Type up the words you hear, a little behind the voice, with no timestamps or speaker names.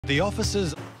The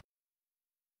officers...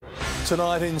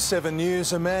 Tonight in 7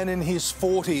 News, a man in his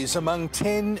 40s among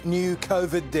 10 new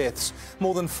COVID deaths.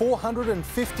 More than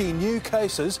 450 new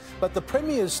cases, but the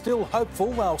Premier's still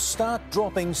hopeful they'll start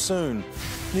dropping soon.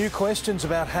 New questions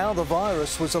about how the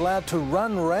virus was allowed to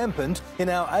run rampant in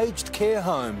our aged care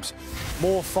homes.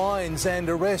 More fines and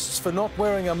arrests for not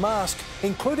wearing a mask,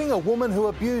 including a woman who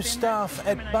abused staff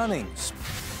at Bunnings.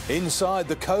 Inside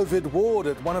the COVID ward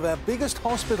at one of our biggest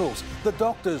hospitals, the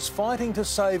doctors fighting to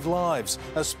save lives.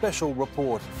 A special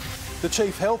report. The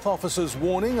Chief Health Officer's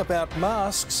warning about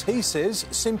masks, he says,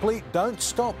 simply don't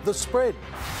stop the spread.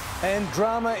 And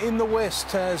drama in the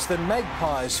West as the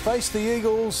Magpies face the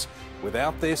Eagles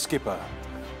without their skipper.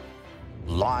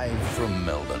 Live from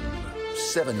Melbourne,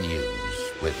 7 News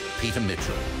with Peter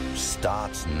Mitchell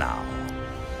starts now.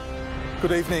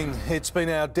 Good evening. It's been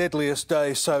our deadliest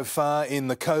day so far in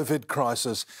the COVID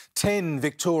crisis. 10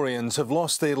 Victorians have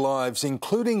lost their lives,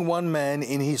 including one man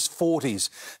in his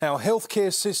 40s. Our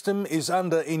healthcare system is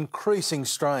under increasing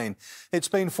strain. It's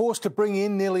been forced to bring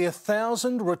in nearly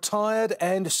 1,000 retired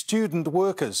and student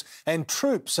workers, and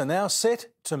troops are now set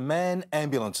to man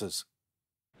ambulances.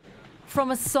 From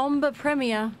a sombre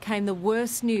Premier came the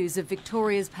worst news of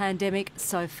Victoria's pandemic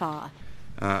so far.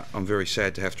 I'm very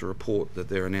sad to have to report that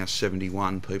there are now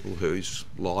 71 people whose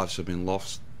lives have been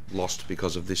lost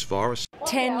because of this virus.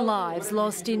 10 lives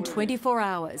lost in 24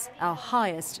 hours, our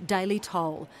highest daily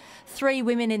toll. 3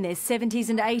 women in their 70s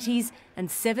and 80s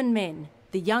and 7 men,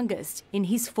 the youngest in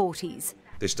his 40s.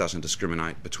 This doesn't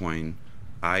discriminate between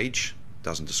age,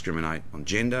 doesn't discriminate on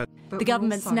gender. The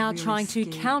government's now trying to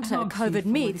counter COVID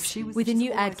myths with a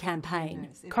new ad campaign.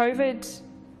 COVID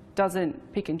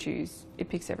doesn't pick and choose, it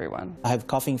picks everyone. I have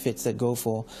coughing fits that go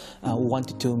for 1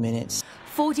 to 2 minutes.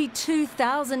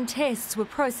 42,000 tests were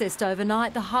processed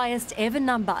overnight, the highest ever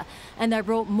number, and they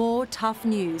brought more tough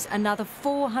news, another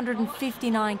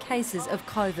 459 cases of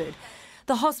COVID.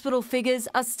 The hospital figures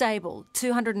are stable,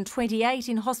 228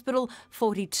 in hospital,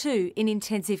 42 in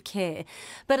intensive care.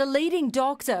 But a leading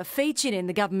doctor featured in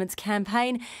the government's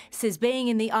campaign says being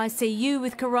in the ICU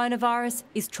with coronavirus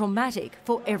is traumatic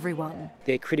for everyone.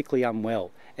 They're critically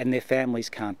unwell and their families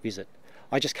can't visit.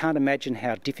 I just can't imagine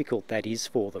how difficult that is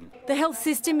for them. The health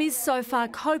system is so far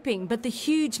coping, but the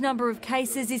huge number of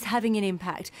cases is having an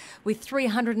impact, with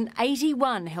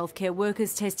 381 healthcare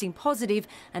workers testing positive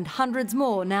and hundreds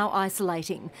more now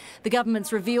isolating. The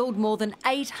government's revealed more than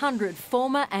 800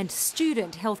 former and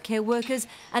student healthcare workers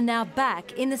are now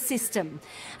back in the system.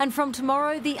 And from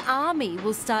tomorrow, the Army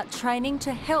will start training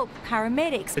to help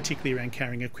paramedics. Particularly around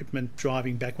carrying equipment,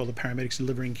 driving back while the paramedics are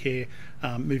delivering care,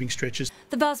 moving stretchers.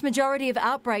 The vast majority of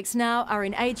outbreaks now are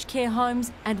in aged care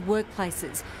homes and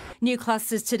workplaces. New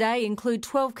clusters today include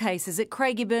 12 cases at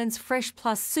Craigieburn's Fresh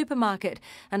Plus supermarket,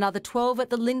 another 12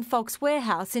 at the Linfox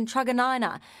warehouse in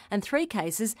Truganina, and 3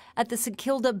 cases at the St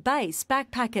Kilda base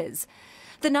backpackers.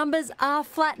 The numbers are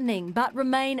flattening but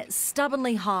remain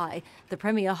stubbornly high. The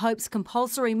Premier hopes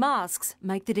compulsory masks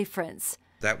make the difference.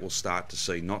 That will start to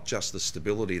see not just the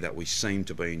stability that we seem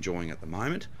to be enjoying at the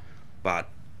moment, but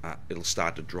it'll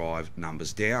start to drive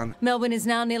numbers down. Melbourne is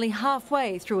now nearly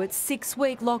halfway through its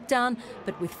 6-week lockdown,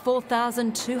 but with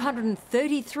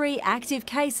 4,233 active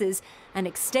cases, an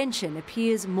extension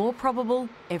appears more probable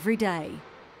every day.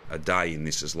 A day in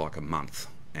this is like a month,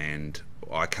 and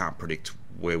I can't predict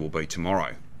where we'll be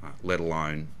tomorrow, let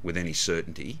alone with any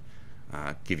certainty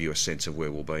give you a sense of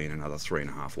where we'll be in another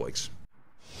 3.5 weeks.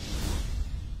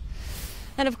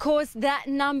 And of course, that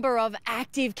number of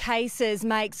active cases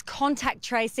makes contact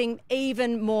tracing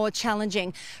even more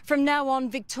challenging. From now on,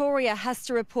 Victoria has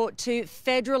to report to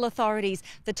federal authorities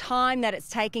the time that it's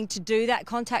taking to do that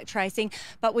contact tracing.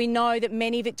 But we know that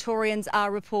many Victorians are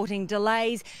reporting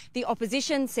delays. The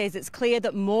opposition says it's clear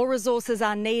that more resources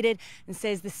are needed and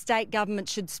says the state government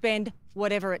should spend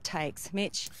whatever it takes.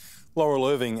 Mitch. Laurel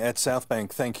Irving at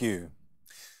Southbank, thank you.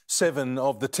 7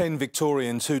 of the 10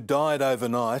 Victorians who died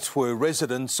overnight were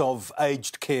residents of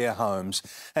aged care homes.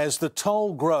 As the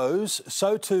toll grows,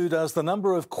 so too does the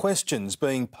number of questions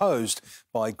being posed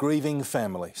by grieving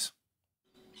families.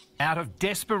 Out of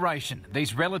desperation,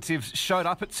 these relatives showed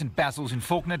up at St Basil's in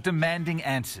Fawkner demanding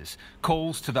answers.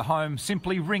 Calls to the home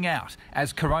simply ring out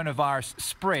as coronavirus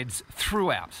spreads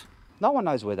throughout. No one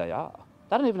knows where they are.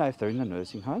 They don't even know if they're in a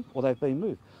nursing home or they've been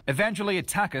moved. Evangelia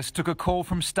Takis took a call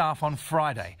from staff on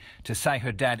Friday to say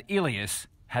her dad Ilias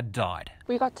had died.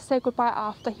 We got to say goodbye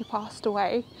after he passed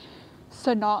away,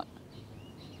 so we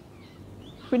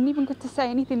didn't even get to say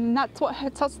anything, and that's what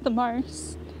hurts us the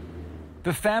most.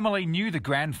 The family knew the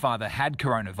grandfather had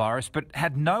coronavirus but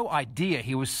had no idea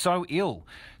he was so ill.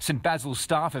 St Basil's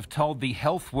staff have told the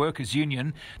Health Workers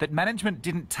Union that management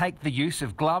didn't take the use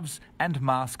of gloves and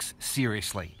masks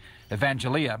seriously.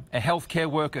 Evangelia, a healthcare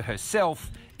worker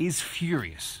herself, is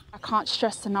furious. I can't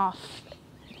stress enough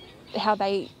how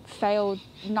they failed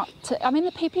not to... I mean,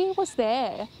 the PPE was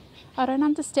there. I don't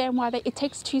understand why it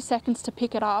takes 2 seconds to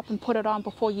pick it up and put it on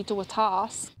before you do a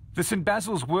task. The St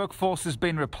Basil's workforce has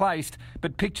been replaced,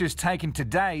 but pictures taken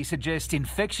today suggest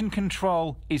infection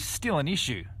control is still an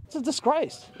issue. It's a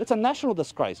disgrace. It's a national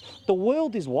disgrace. The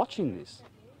world is watching this.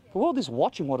 The world is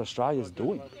watching what Australia's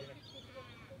doing.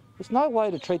 There's no way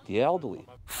to treat the elderly.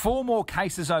 4 more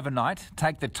cases overnight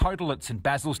take the total at St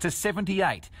Basil's to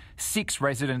 78. 6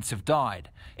 residents have died.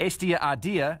 Estia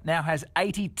Ardia now has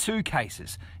 82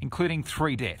 cases, including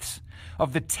 3 deaths.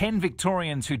 Of the 10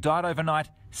 Victorians who died overnight,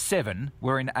 7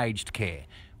 were in aged care.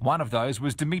 One of those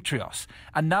was Dimitrios,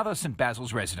 another St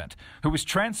Basil's resident, who was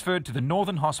transferred to the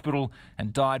Northern Hospital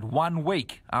and died 1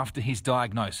 week after his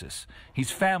diagnosis.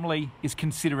 His family is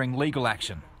considering legal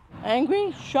action.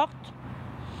 Angry, shocked.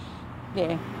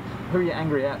 Yeah. Who are you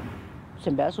angry at?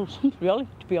 St Basil's, really,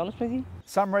 to be honest with you.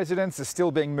 Some residents are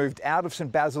still being moved out of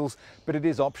St Basil's, but it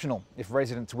is optional. If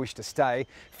residents wish to stay,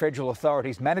 federal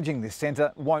authorities managing this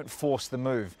centre won't force the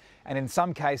move. And in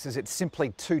some cases, it's simply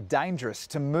too dangerous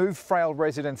to move frail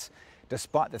residents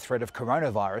despite the threat of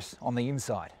coronavirus on the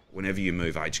inside. Whenever you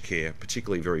move aged care,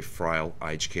 particularly very frail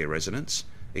aged care residents,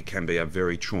 it can be a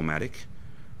very traumatic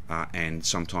and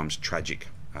sometimes tragic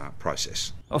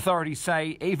process. Authorities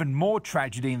say even more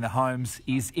tragedy in the homes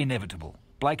is inevitable.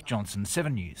 Blake Johnson,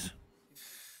 7 News.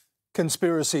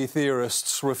 Conspiracy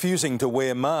theorists refusing to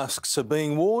wear masks are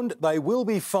being warned they will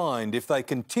be fined if they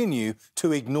continue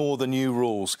to ignore the new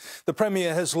rules. The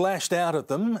Premier has lashed out at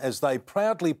them as they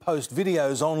proudly post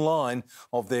videos online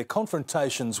of their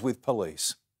confrontations with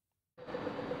police.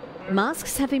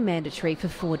 Masks have been mandatory for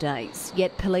 4 days,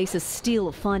 yet police are still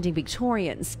finding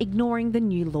Victorians ignoring the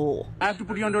new law. I have to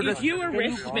put you under arrest. If you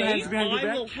arrest me,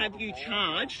 I will have you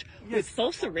charged with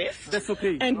false arrest. That's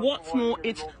okay. And what's more,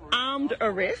 it's armed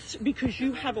arrest because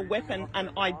you have a weapon and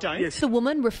I don't. Yes. The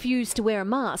woman refused to wear a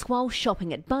mask while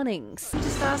shopping at Bunnings.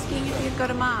 Just asking if you've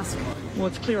got a mask. Well,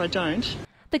 it's clear I don't.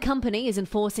 The company is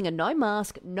enforcing a no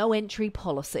mask, no entry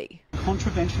policy.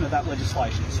 Contravention of that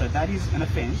legislation, so that is an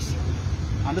offence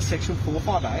under section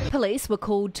 458. Police were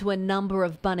called to a number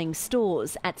of Bunnings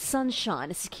stores. At Sunshine,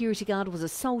 a security guard was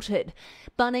assaulted.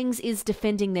 Bunnings is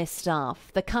defending their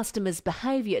staff. The customers'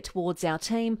 behaviour towards our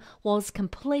team was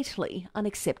completely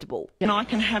unacceptable. And I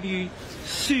can have you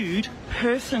sued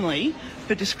personally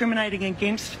for discriminating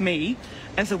against me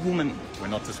as a woman. We're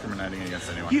not discriminating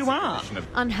against anyone. You are.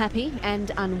 Unhappy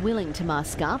and unwilling to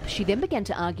mask up, she then began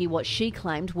to argue what she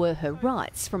claimed were her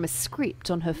rights from a script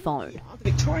on her phone.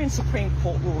 The Victorian Supreme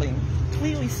Court ruling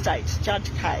clearly states, Judge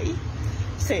Kay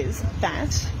says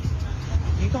that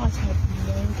you guys have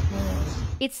no cause.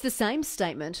 It's the same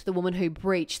statement the woman who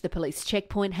breached the police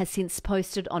checkpoint has since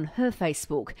posted on her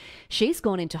Facebook. She's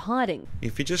gone into hiding.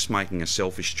 If you're just making a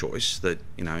selfish choice that,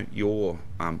 you know, your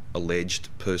alleged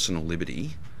personal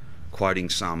liberty, quoting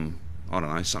some, I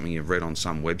don't know, something you've read on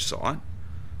some website,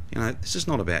 you know, this is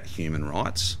not about human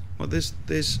rights. Well, there's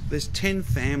 10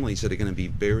 families that are going to be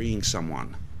burying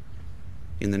someone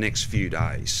in the next few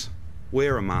days.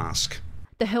 Wear a mask.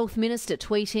 The Health Minister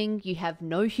tweeting, "You have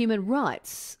no human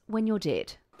rights when you're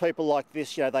dead." People like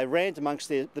this, you know, they rant amongst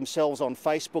themselves on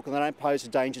Facebook and they don't pose a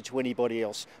danger to anybody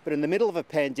else. But in the middle of a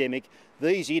pandemic,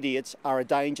 these idiots are a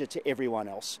danger to everyone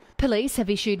else. Police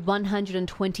have issued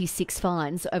 126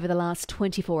 fines over the last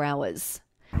 24 hours.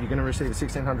 You're going to receive a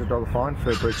 $1,600 fine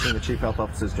for breaching the Chief Health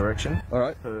Officer's direction. All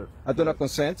right. I do not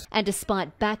consent. And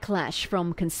despite backlash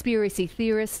from conspiracy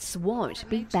theorists, won't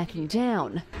be backing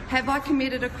down. Have I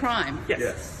committed a crime?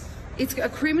 Yes. It's a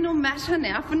criminal matter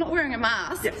now for not wearing a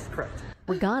mask? Yes, correct.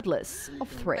 Regardless of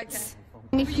threats.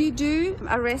 Okay. If you do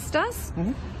arrest us,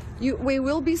 we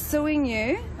will be suing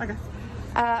you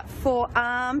for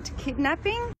armed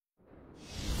kidnapping.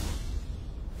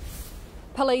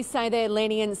 Police say their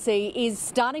leniency is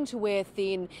starting to wear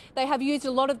thin. They have used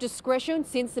a lot of discretion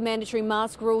since the mandatory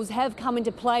mask rules have come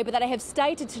into play, but they have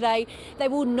stated today they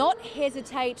will not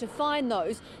hesitate to fine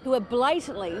those who are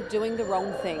blatantly doing the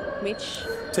wrong thing. Mitch?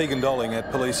 Tegan Dolling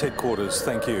at Police Headquarters,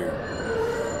 thank you.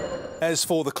 As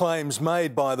for the claims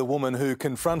made by the woman who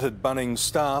confronted Bunnings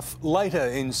staff, later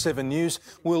in 7 News,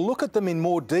 we'll look at them in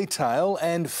more detail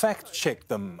and fact-check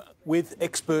them with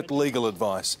expert legal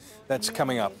advice. That's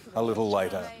coming up a little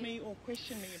later.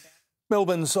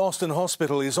 Melbourne's Austin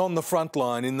Hospital is on the front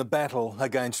line in the battle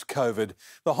against COVID.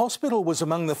 The hospital was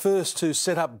among the first to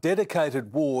set up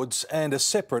dedicated wards and a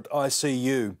separate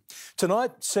ICU.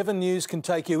 Tonight, 7 News can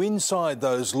take you inside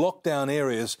those lockdown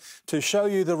areas to show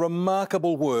you the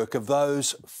remarkable work of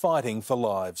those fighting for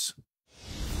lives.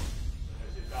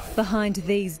 Behind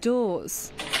these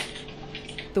doors,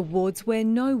 the wards where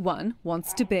no one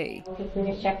wants to be.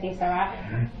 Check this, all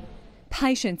right?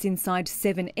 Patients inside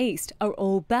 7 East are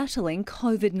all battling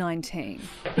COVID-19.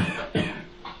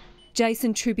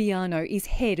 Jason Trubiano is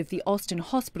head of the Austin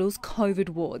Hospital's COVID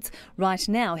wards. Right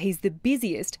now, he's the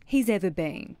busiest he's ever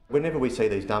been. Whenever we see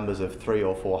these numbers of 300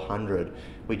 or 400,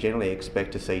 we generally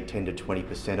expect to see 10 to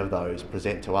 20% of those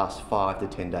present to us 5 to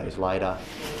 10 days later.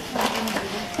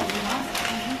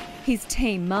 His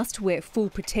team must wear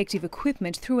full protective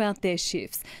equipment throughout their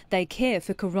shifts. They care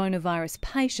for coronavirus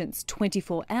patients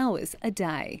 24 hours a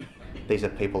day. These are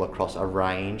people across a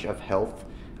range of health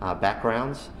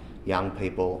backgrounds, young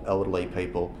people, elderly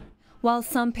people. While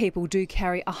some people do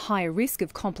carry a higher risk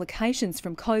of complications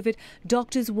from COVID,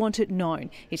 doctors want it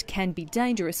known it can be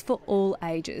dangerous for all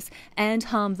ages and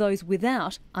harm those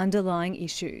without underlying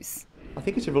issues. I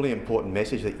think it's a really important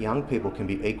message that young people can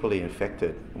be equally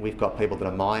infected. We've got people that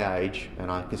are my age,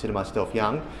 and I consider myself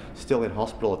young, still in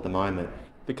hospital at the moment.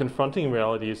 The confronting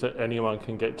reality is that anyone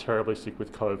can get terribly sick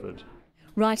with COVID.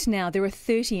 Right now, there are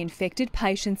 30 infected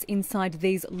patients inside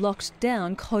these locked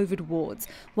down COVID wards,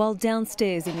 while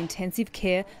downstairs in intensive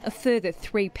care, a further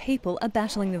 3 people are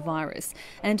battling the virus,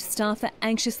 and staff are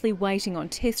anxiously waiting on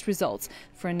test results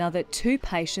for another 2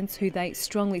 patients who they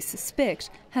strongly suspect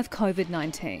have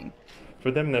COVID-19. For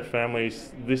them and their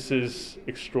families, this is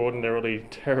extraordinarily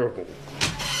terrible.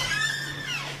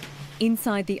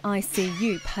 Inside the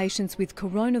ICU, patients with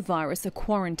coronavirus are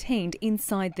quarantined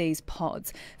inside these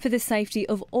pods. For the safety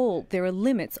of all, there are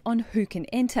limits on who can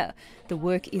enter. The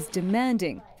work is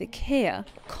demanding, the care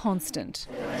constant.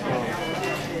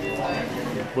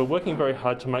 We're working very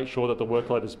hard to make sure that the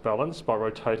workload is balanced by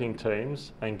rotating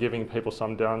teams and giving people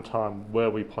some downtime where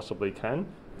we possibly can.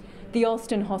 The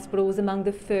Austin Hospital was among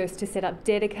the first to set up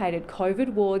dedicated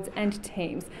COVID wards and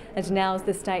teams. And now as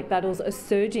the state battles a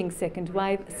surging second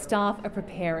wave, staff are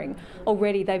preparing.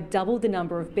 Already they've doubled the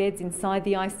number of beds inside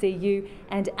the ICU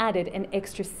and added an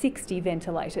extra 60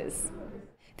 ventilators.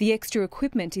 The extra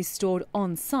equipment is stored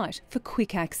on site for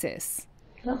quick access.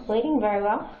 Not bleeding very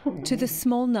well. To the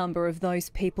small number of those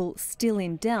people still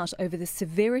in doubt over the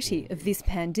severity of this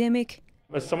pandemic,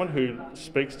 as someone who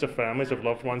speaks to families of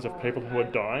loved ones of people who are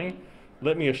dying,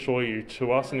 let me assure you,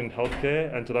 to us and in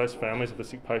healthcare and to those families of the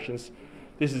sick patients,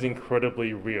 this is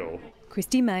incredibly real.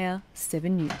 Christy Mayer,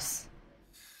 7 News.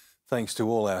 Thanks to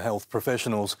all our health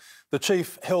professionals. The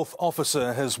Chief Health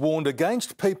Officer has warned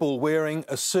against people wearing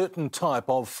a certain type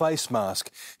of face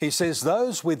mask. He says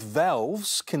those with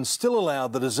valves can still allow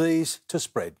the disease to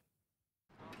spread.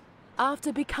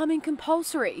 After becoming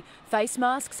compulsory, face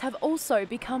masks have also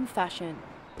become fashion.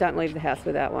 Don't leave the house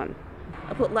without one.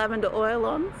 I put lavender oil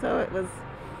on, so it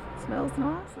smells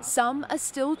nice. Some are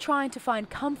still trying to find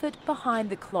comfort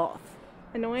behind the cloth.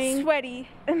 Annoying. Sweaty.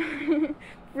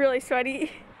 Really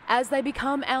sweaty. As they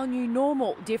become our new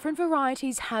normal, different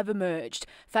varieties have emerged.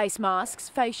 Face masks,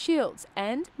 face shields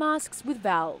and masks with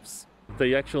valves.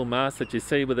 The actual masks that you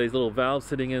see with these little valves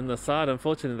sitting in the side,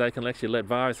 unfortunately they can actually let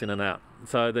virus in and out,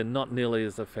 so they're not nearly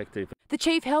as effective. The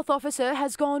Chief Health Officer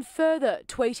has gone further,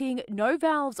 tweeting no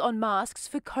valves on masks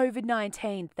for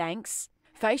COVID-19, thanks.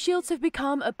 Face shields have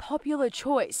become a popular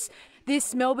choice.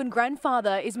 This Melbourne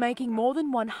grandfather is making more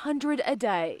than 100 a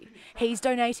day. He's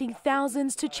donating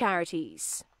thousands to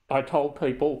charities. I told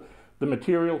people the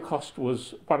material cost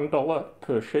was $1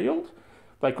 per shield.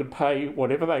 They could pay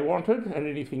whatever they wanted, and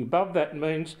anything above that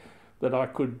means that I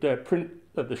could print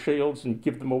the shields and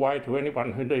give them away to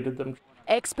anyone who needed them.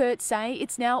 Experts say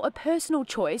it's now a personal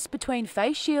choice between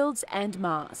face shields and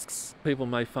masks. People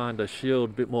may find a shield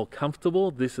a bit more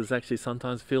comfortable. This is actually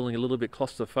sometimes feeling a little bit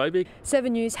claustrophobic.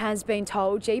 7 News has been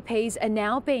told GPs are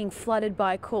now being flooded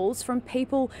by calls from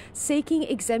people seeking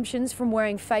exemptions from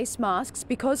wearing face masks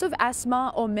because of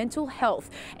asthma or mental health,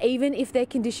 even if their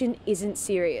condition isn't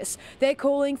serious. They're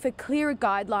calling for clearer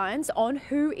guidelines on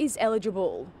who is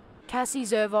eligible. Cassie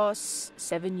Zervos,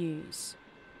 7 News.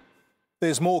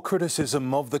 There's more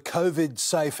criticism of the COVID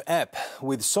Safe app,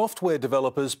 with software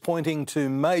developers pointing to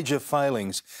major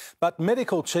failings. But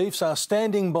medical chiefs are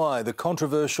standing by the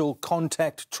controversial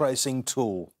contact tracing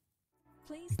tool.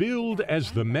 Billed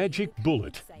as the magic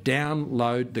bullet.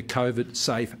 Download the COVID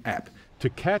Safe app. To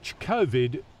catch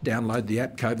COVID, download the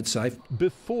app COVID Safe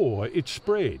before it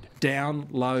spread.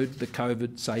 Download the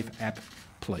COVID Safe app,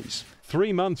 please.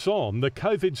 3 months on, the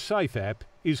COVID Safe app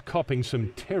is copping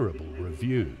some terrible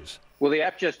reviews. Well, the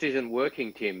app just isn't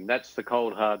working, Tim. That's the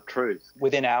cold, hard truth.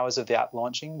 Within hours of the app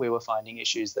launching, we were finding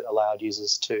issues that allowed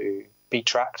users to be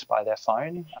tracked by their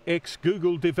phone.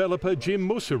 Ex-Google developer Jim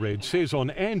Mussered says on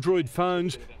Android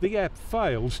phones, the app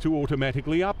fails to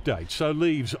automatically update, so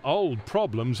leaves old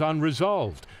problems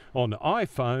unresolved. On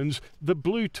iPhones, the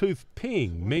Bluetooth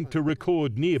ping meant to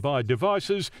record nearby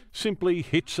devices simply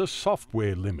hits a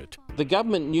software limit. The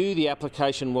government knew the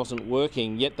application wasn't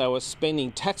working, yet they were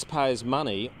spending taxpayers'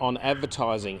 money on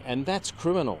advertising, and that's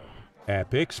criminal.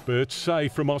 App experts say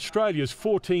from Australia's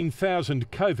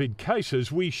 14,000 COVID cases,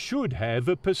 we should have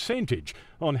a percentage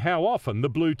on how often the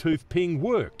Bluetooth ping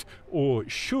worked, or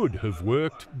should have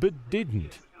worked but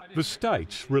didn't. The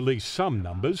states released some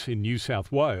numbers. In New South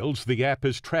Wales, the app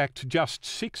has tracked just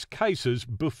 6 cases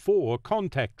before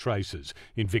contact tracers.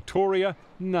 In Victoria,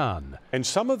 none. And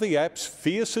some of the app's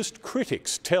fiercest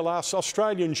critics tell us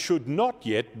Australians should not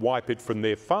yet wipe it from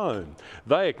their phone.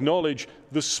 They acknowledge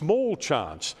the small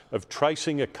chance of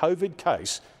tracing a COVID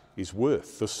case is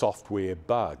worth the software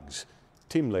bugs.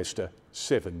 Tim Lester,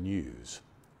 7 News.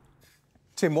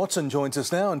 Tim Watson joins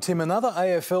us now. And Tim, another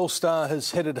AFL star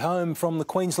has headed home from the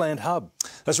Queensland hub.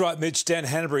 That's right, Mitch. Dan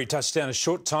Hanbury touched down a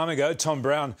short time ago. Tom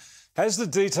Brown has the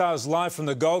details live from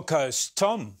the Gold Coast.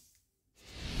 Tom.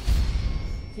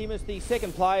 Tim, is the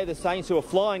second player the Saints, who are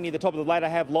flying near the top of the ladder,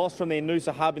 have lost from their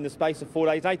Noosa hub in the space of 4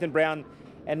 days. Nathan Brown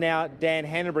and now Dan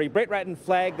Hanbury. Brett Ratten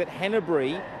flagged that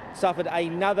Hanbury suffered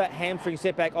another hamstring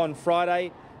setback on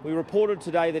Friday. We reported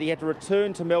today that he had to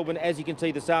return to Melbourne, as you can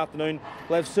see this afternoon.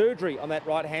 He'll have surgery on that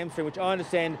right hamstring, which I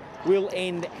understand will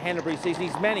end Hanbury's season.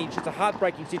 He's managed, it's a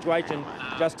heartbreaking situation,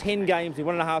 just 10 games in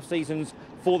 1.5 seasons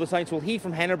for the Saints. We'll hear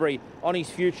from Hanbury on his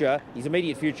future, his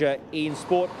immediate future in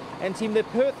sport. And Tim, the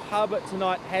Perth hub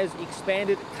tonight has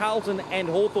expanded. Carlton and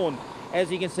Hawthorn,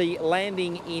 as you can see,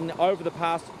 landing in over the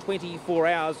past 24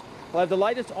 hours. We'll have the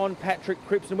latest on Patrick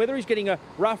Cripps and whether he's getting a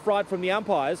rough ride from the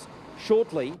umpires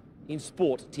shortly in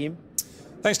sport. Tim.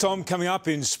 Thanks, Tom. Coming up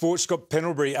in sport, Scott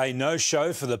Pendlebury, a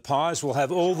no-show for the Pies. We'll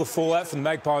have all the fallout from the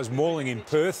Magpies mauling in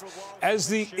Perth as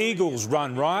the Eagles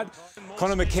run riot.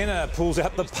 Connor McKenna pulls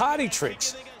out the party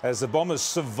tricks as the Bombers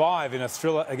survive in a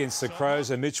thriller against the Crows.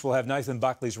 And Mitch will have Nathan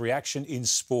Buckley's reaction in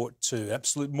sport too.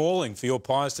 Absolute mauling for your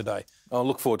Pies today. I'll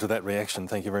look forward to that reaction.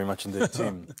 Thank you very much indeed,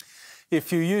 Tim.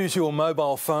 If you use your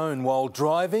mobile phone while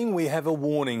driving, we have a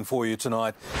warning for you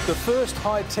tonight. The first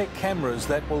high-tech cameras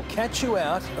that will catch you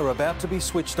out are about to be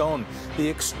switched on. The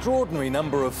extraordinary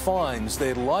number of fines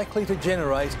they're likely to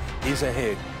generate is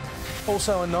ahead.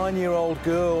 Also, a 9-year-old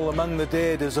girl among the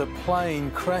dead as a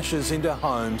plane crashes into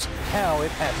homes. How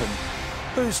it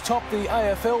happened. Who's topped the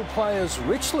AFL players'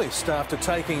 rich list after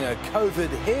taking a COVID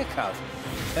haircut?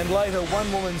 And later,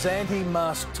 one woman's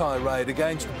anti-mask tirade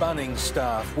against Bunnings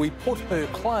staff. We put her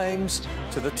claims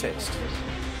to the test.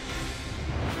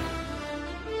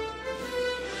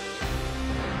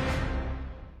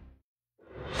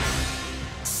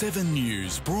 Seven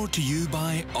News brought to you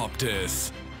by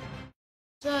Optus.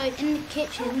 So in the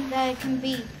kitchen there can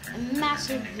be a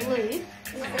massive loop.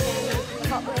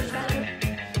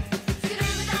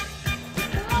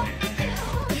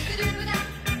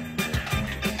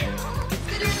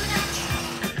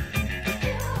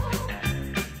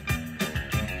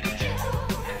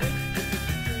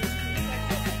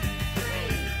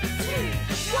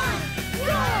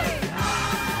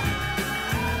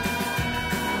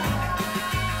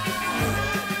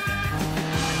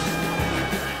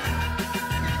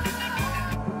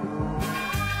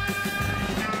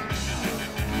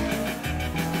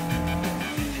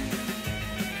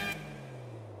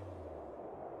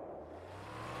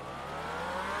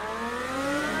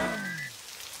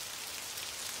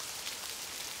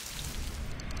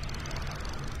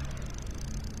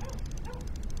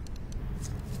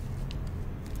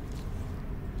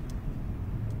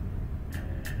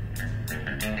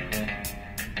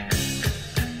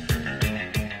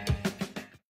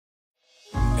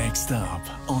 Next up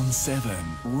on 7,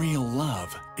 Real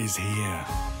Love is here.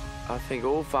 I think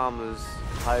all farmers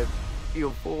hope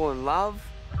you'll fall in love.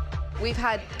 We've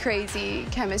had crazy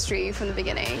chemistry from the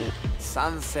beginning.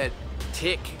 Sunset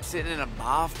tick, sitting in a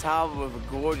bathtub with a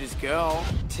gorgeous girl.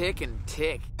 Tick and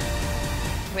tick.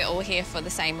 We're all here for the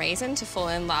same reason, to fall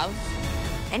in love.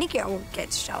 Any girl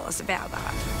gets jealous about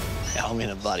that. I'm in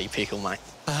a bloody pickle, mate.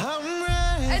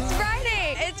 It's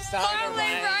raining! It's finally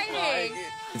raining!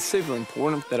 It's super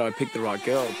important that I pick the right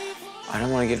girl. I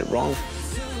don't want to get it wrong.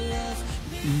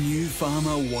 New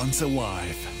farmer wants a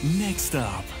wife. Next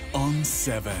up on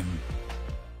 7.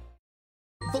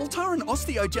 Voltaren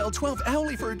Osteogel 12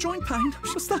 hourly for a joint pain. I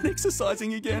should start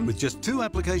exercising again. With just 2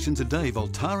 applications a day,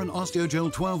 Voltaren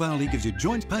Osteogel 12 hourly gives you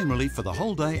joint pain relief for the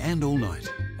whole day and all night.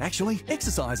 Actually,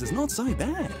 exercise is not so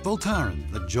bad.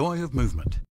 Voltaren, the joy of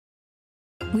movement.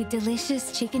 With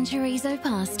delicious chicken chorizo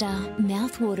pasta,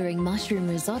 mouth-watering mushroom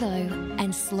risotto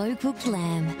and slow-cooked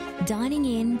lamb, dining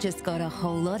in just got a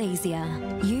whole lot easier.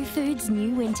 YouFood's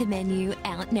new winter menu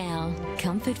out now.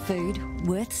 Comfort food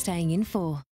worth staying in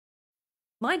for.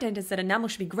 My dentist said enamel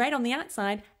should be great on the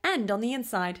outside and on the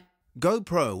inside. Go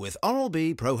Pro with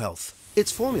Oral-B Pro Health.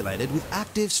 It's formulated with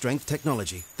active strength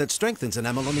technology that strengthens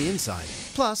enamel on the inside.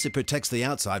 Plus, it protects the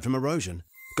outside from erosion.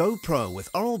 Go Pro with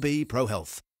Oral-B Pro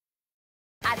Health.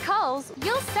 At Coles,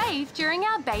 you'll save during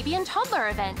our baby and toddler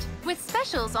event with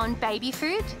specials on baby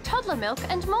food, toddler milk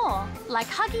and more, like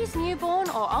Huggies Newborn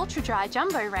or Ultra Dry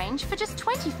Jumbo range for just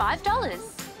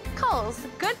 $25. Coles,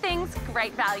 good things,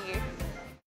 great value.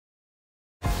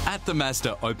 At the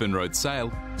Mazda Open Road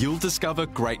Sale, you'll discover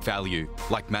great value,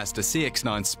 like Mazda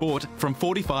CX-9 Sport from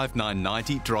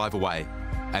 $45,990 drive away.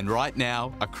 And right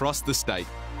now, across the state,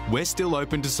 we're still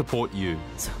open to support you.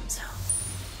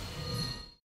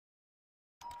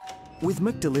 With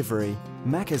McDelivery,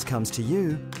 Macca's comes to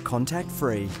you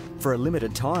contact-free. For a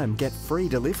limited time, get free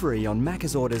delivery on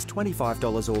Macca's orders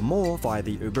 $25 or more via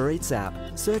the Uber Eats app.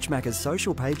 Search Macca's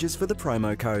social pages for the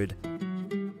promo code.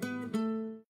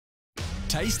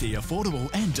 Tasty, affordable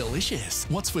and delicious.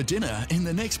 What's for dinner in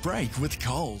the next break with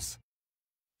Coles?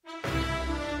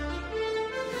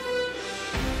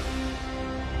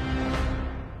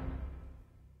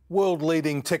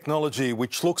 World-leading technology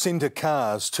which looks into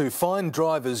cars to find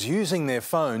drivers using their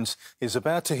phones is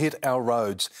about to hit our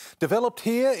roads. Developed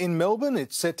here in Melbourne,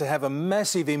 it's set to have a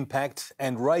massive impact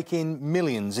and rake in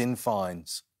millions in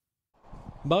fines.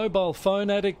 Mobile phone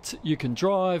addicts, you can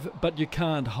drive, but you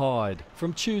can't hide.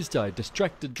 From Tuesday,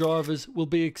 distracted drivers will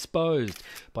be exposed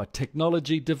by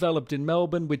technology developed in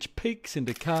Melbourne which peeks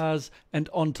into cars and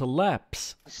onto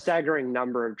laps. A staggering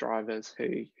number of drivers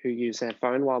who use their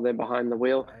phone while they're behind the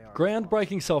wheel.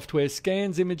 Groundbreaking software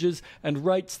scans images and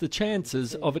rates the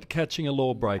chances of it catching a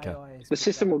lawbreaker. The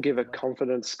system will give a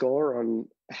confidence score on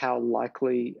how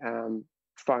likely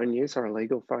phone use or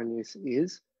illegal phone use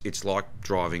is. It's like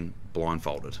driving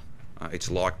blindfolded.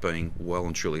 It's like being well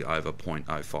and truly over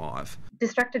 0.05.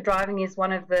 Distracted driving is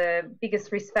one of the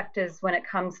biggest risk factors when it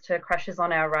comes to crashes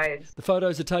on our roads. The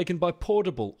photos are taken by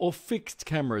portable or fixed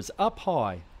cameras up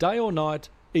high, day or night,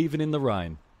 even in the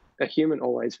rain. A human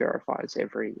always verifies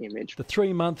every image. The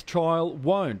 3-month trial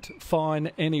won't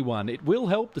fine anyone. It will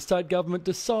help the state government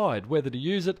decide whether to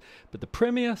use it, but the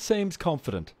Premier seems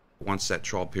confident. Once that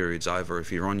trial period's over,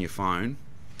 if you're on your phone,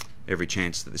 every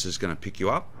chance that this is going to pick you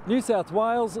up. New South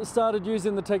Wales started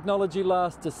using the technology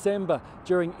last December.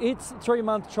 During its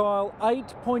 3-month trial,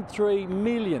 8.3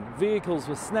 million vehicles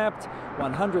were snapped.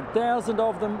 100,000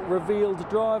 of them revealed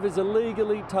drivers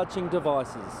illegally touching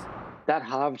devices. That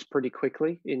halved pretty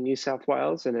quickly in New South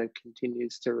Wales and it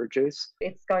continues to reduce.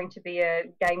 It's going to be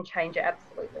a game changer,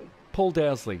 absolutely. Paul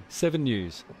Dowsley, 7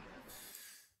 News.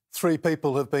 3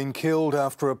 people have been killed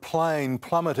after a plane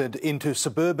plummeted into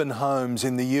suburban homes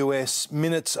in the US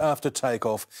minutes after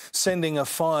takeoff, sending a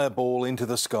fireball into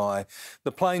the sky.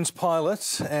 The plane's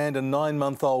pilot and a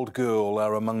 9-month-old girl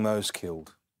are among those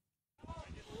killed.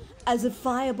 As a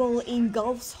fireball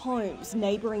engulfs homes,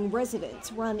 neighbouring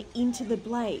residents run into the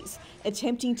blaze,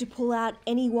 attempting to pull out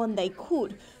anyone they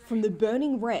could from the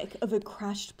burning wreck of a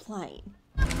crashed plane.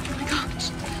 Oh my gosh.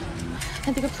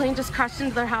 I think a plane just crashed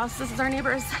into their house. This is our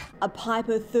neighbours. A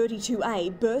Piper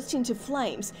 32A burst into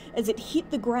flames as it hit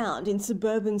the ground in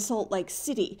suburban Salt Lake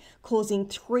City, causing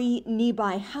 3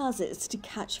 nearby houses to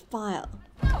catch fire.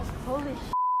 Oh, holy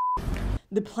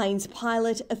The plane's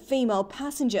pilot, a female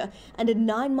passenger and a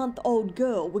 9-month-old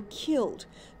girl were killed.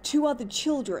 2 other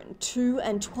children, 2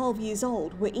 and 12 years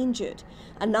old, were injured.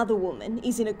 Another woman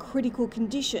is in a critical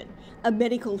condition. A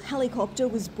medical helicopter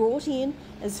was brought in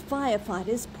as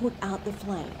firefighters put out the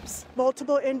flames.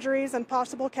 Multiple injuries and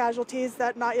possible casualties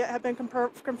that not yet have been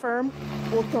confirmed.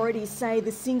 Authorities say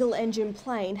the single-engine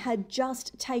plane had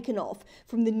just taken off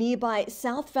from the nearby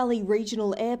South Valley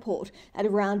Regional Airport at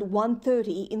around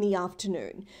 1:30 in the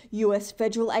afternoon. US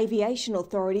federal aviation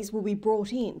authorities will be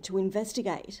brought in to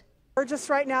investigate. We're just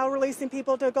right now releasing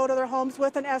people to go to their homes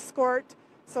with an escort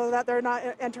so that they're not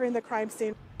entering the crime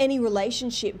scene. Any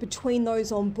relationship between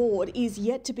those on board is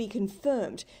yet to be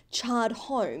confirmed. Charred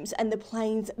homes and the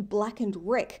plane's blackened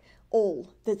wreck, all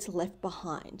that's left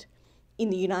behind. In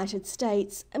the United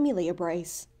States, Amelia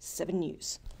Brace, 7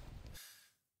 News.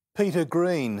 Peter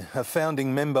Green, a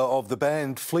founding member of the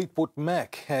band Fleetwood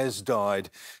Mac, has died.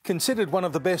 Considered one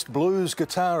of the best blues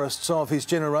guitarists of his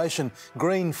generation,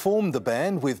 Green formed the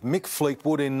band with Mick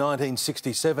Fleetwood in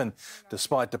 1967.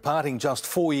 Despite departing just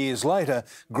 4 years later,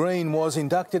 Green was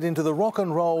inducted into the Rock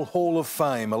and Roll Hall of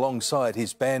Fame alongside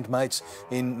his bandmates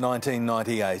in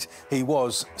 1998. He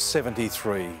was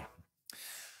 73.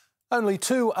 Only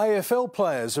 2 AFL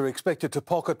players are expected to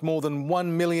pocket more than $1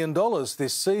 million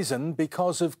this season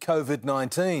because of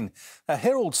COVID-19. A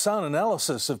Herald Sun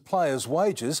analysis of players'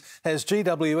 wages has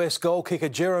GWS goal kicker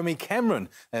Jeremy Cameron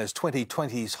as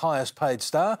 2020's highest paid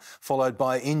star, followed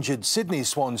by injured Sydney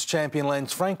Swans champion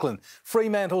Lance Franklin.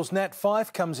 Fremantle's Nat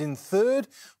Fyfe comes in third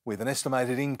with an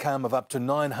estimated income of up to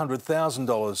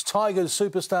 $900,000. Tigers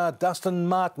superstar Dustin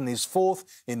Martin is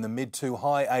fourth in the mid to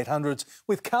high 800s,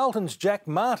 with Carlton's Jack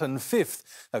Martin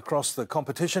fifth. Across the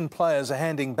competition, players are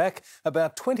handing back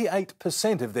about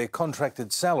 28% of their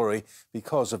contracted salary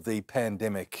because of the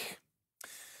pandemic.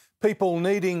 People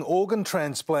needing organ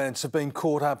transplants have been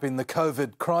caught up in the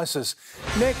COVID crisis.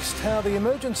 Next, how the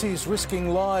emergency is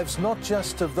risking lives not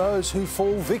just of those who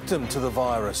fall victim to the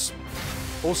virus.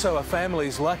 Also, a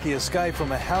family's lucky escape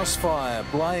from a house fire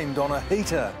blamed on a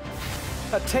heater.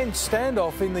 A tense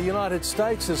standoff in the United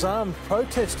States as armed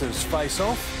protesters face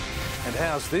off. And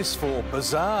how's this for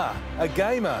bizarre? A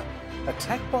gamer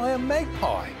attacked by a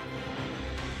magpie.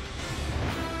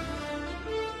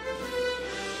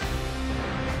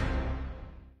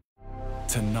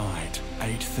 Tonight,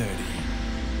 8:30.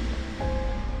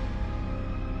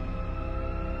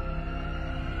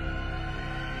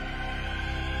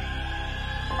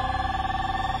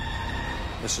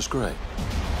 This is great.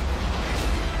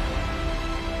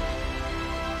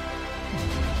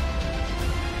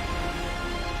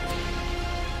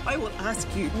 I will ask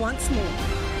you once more.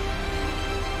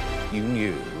 You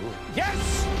knew.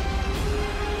 Yes!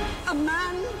 A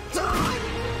man died!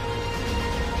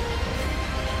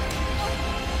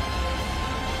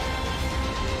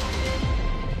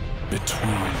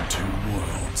 Between Two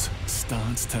Worlds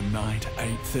starts tonight,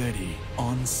 8:30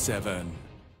 on 7.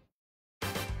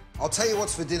 I'll tell you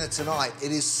what's for dinner tonight.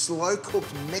 It is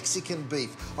slow-cooked Mexican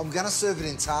beef. I'm going to serve it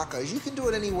in tacos. You can do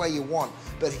it any way you want,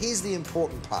 but here's the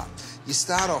important part. You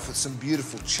start off with some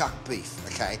beautiful chuck beef,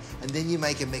 okay? And then you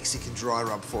make a Mexican dry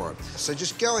rub for it. So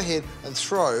just go ahead and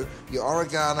throw your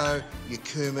oregano, your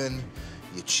cumin,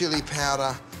 your chili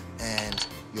powder, and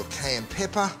your cayenne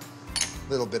pepper,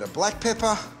 a little bit of black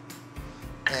pepper,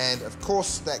 and of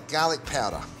course that garlic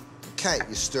powder. Okay,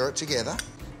 you stir it together,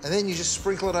 and then you just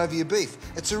sprinkle it over your beef.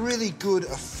 It's a really good,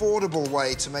 affordable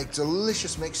way to make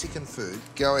delicious Mexican food.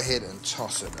 Go ahead and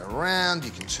toss it around. You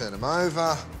can turn them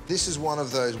over. This is one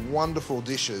of those wonderful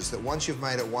dishes that once you've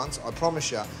made it once, I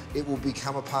promise you, it will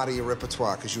become a part of your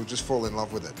repertoire because you'll just fall in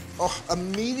love with it. Oh,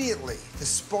 immediately, the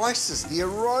spices, the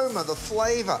aroma, the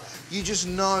flavor. You just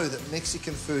know that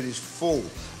Mexican food is full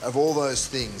of all those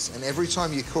things. And every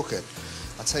time you cook it,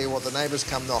 I tell you what, the neighbours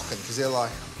come knocking because they're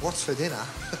like, what's for dinner?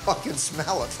 I can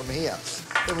smell it from here.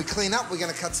 Then we clean up, we're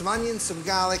going to cut some onions, some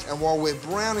garlic, and while we're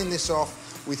browning this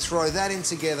off, we throw that in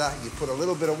together, you put a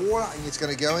little bit of water, and it's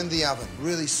going to go in the oven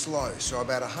really slow. So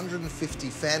about 150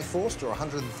 fan forced or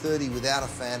 130 without a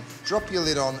fan. Drop your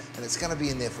lid on, and it's going to be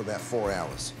in there for about 4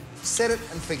 hours. Set it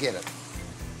and forget it.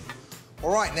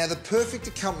 All right, now the perfect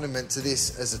accompaniment to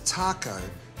this as a taco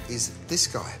is this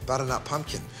guy, butternut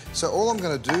pumpkin. So all I'm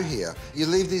going to do here, you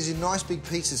leave these in nice big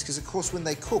pieces because of course when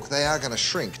they cook they are going to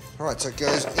shrink. All right, so it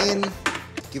goes in,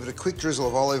 give it a quick drizzle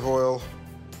of olive oil,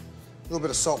 a little bit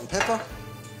of salt and pepper.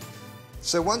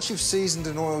 So once you've seasoned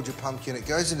and oiled your pumpkin, it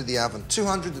goes into the oven,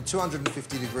 200 to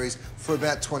 250 degrees for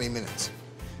about 20 minutes.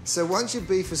 So once your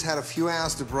beef has had a few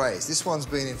hours to braise, this one's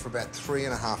been in for about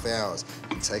 3.5 hours,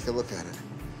 and take a look at it.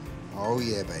 Oh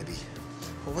yeah, baby.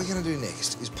 What we're going to do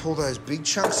next is pull those big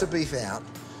chunks of beef out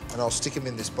and I'll stick them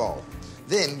in this bowl.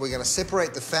 Then we're going to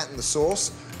separate the fat and the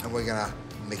sauce and we're going to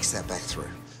mix that back through.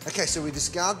 Okay, so we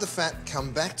discard the fat,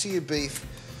 come back to your beef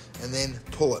and then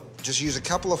pull it. Just use a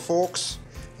couple of forks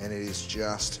and it is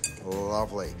just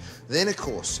lovely. Then, of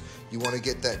course, you want to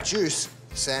get that juice,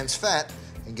 sans fat,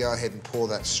 and go ahead and pour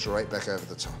that straight back over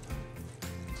the top.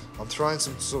 I'm throwing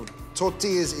some sort of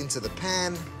tortillas into the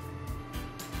pan.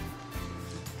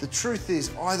 The truth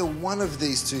is, either one of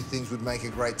these two things would make a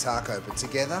great taco, but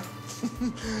together,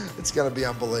 it's going to be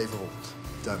unbelievable.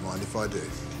 Don't mind if I do.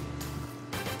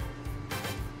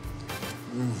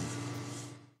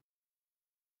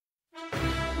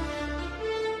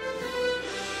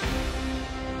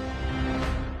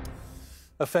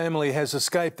 A family has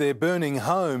escaped their burning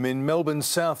home in Melbourne's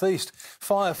southeast.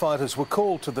 Firefighters were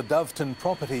called to the Doveton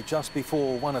property just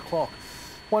before 1 o'clock.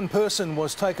 One person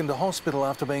was taken to hospital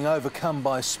after being overcome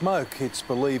by smoke. It's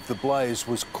believed the blaze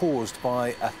was caused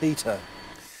by a heater.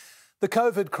 The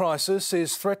COVID crisis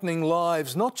is threatening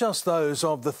lives, not just those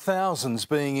of the thousands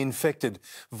being infected.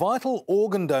 Vital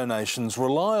organ donations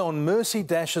rely on mercy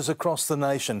dashes across the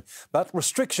nation, but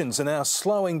restrictions are now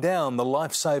slowing down the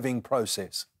life-saving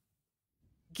process.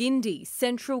 Gindi,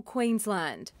 Central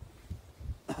Queensland.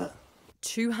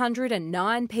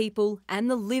 209 people and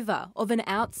the liver of an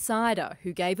outsider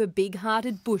who gave a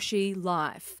big-hearted bushy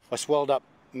life. I swelled up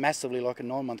massively like a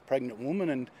 9-month pregnant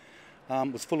woman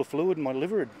and was full of fluid and my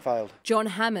liver had failed. John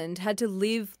Hammond had to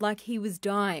live like he was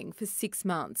dying for 6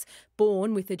 months.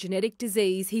 Born with a genetic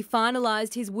disease, he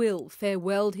finalised his will,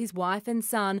 farewelled his wife and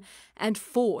son and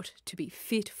fought to be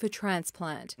fit for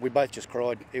transplant. We both just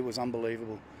cried. It was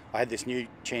unbelievable. I had this new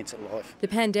chance at life. The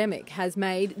pandemic has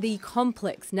made the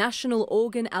complex national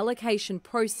organ allocation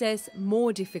process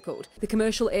more difficult. The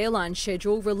commercial airline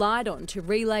schedule relied on to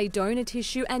relay donor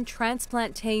tissue and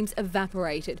transplant teams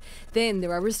evaporated. Then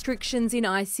there are restrictions in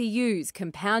ICUs,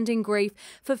 compounding grief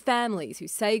for families who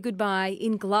say goodbye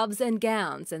in gloves and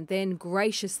gowns and then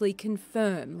graciously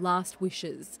confirm last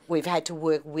wishes. We've had to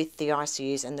work with the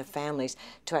ICUs and the families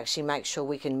to actually make sure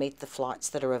we can meet the flights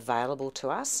that are available to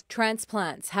us.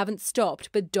 Transplants haven't stopped,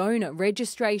 but donor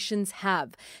registrations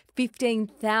have.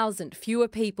 15,000 fewer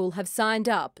people have signed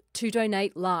up to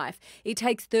donate life. It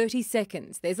takes 30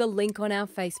 seconds. There's a link on our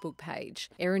Facebook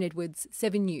page. Erin Edwards,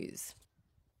 7 News.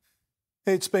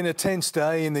 It's been a tense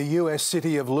day in the US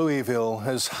city of Louisville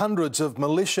as hundreds of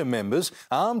militia members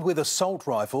armed with assault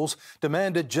rifles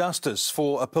demanded justice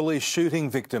for a police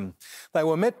shooting victim. They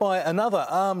were met by another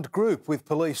armed group with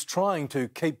police trying to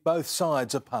keep both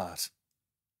sides apart.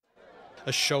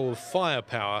 A show of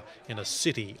firepower in a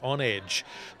city on edge.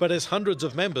 But as hundreds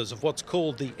of members of what's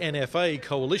called the NFA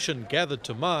coalition gathered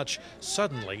to march,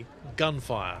 suddenly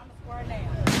gunfire.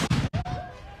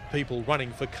 People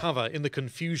running for cover in the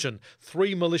confusion.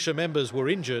 3 militia members were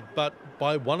injured, but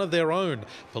by one of their own.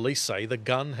 Police say the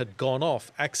gun had gone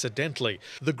off accidentally.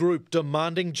 The group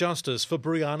demanding justice for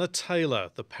Breonna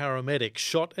Taylor, the paramedic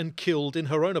shot and killed in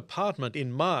her own apartment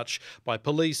in March by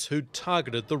police who'd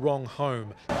targeted the wrong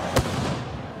home.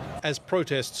 As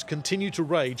protests continue to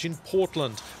rage in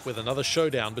Portland, with another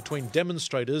showdown between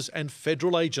demonstrators and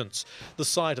federal agents. The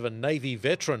sight of a Navy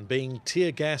veteran being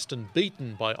tear-gassed and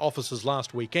beaten by officers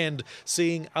last weekend,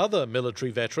 seeing other military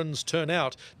veterans turn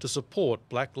out to support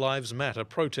Black Lives Matter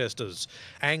protesters.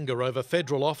 Anger over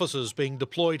federal officers being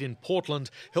deployed in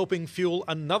Portland, helping fuel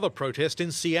another protest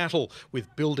in Seattle,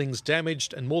 with buildings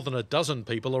damaged and more than a dozen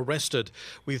people arrested,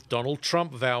 with Donald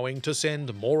Trump vowing to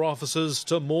send more officers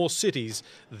to more cities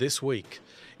this week.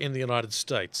 In the United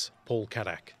States, Paul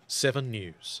Kadak, 7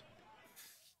 News.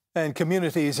 And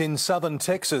communities in southern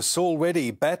Texas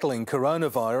already battling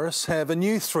coronavirus have a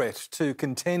new threat to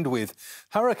contend with.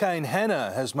 Hurricane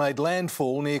Hannah has made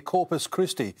landfall near Corpus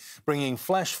Christi, bringing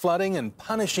flash flooding and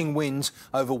punishing winds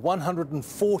over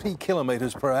 140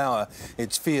 kilometres per hour.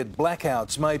 It's feared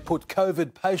blackouts may put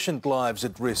COVID patient lives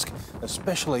at risk,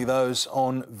 especially those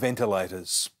on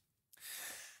ventilators.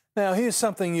 Now, here's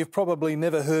something you've probably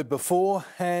never heard before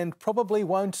and probably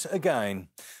won't again.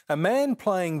 A man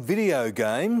playing video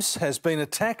games has been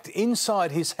attacked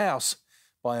inside his house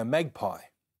by a magpie.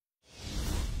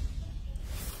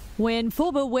 When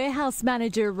former warehouse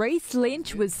manager Reese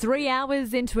Lynch was 3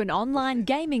 hours into an online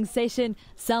gaming session,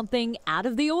 something out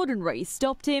of the ordinary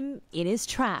stopped him in his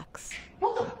tracks.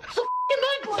 What the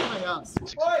f***ing magpie, I asked?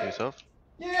 Yourself?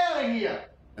 Get out of here!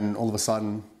 And all of a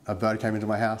sudden, a bird came into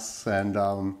my house and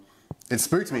it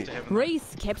spooked me.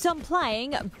 Reese kept on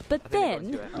playing, but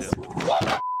then...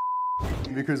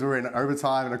 Because we were in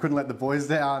overtime and I couldn't let the boys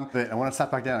down. But when I sat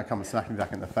back down, I come and smacked me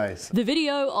back in the face. The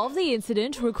video of the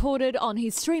incident, recorded on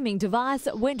his streaming device,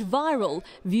 went viral,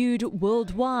 viewed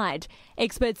worldwide.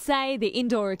 Experts say the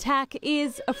indoor attack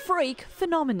is a freak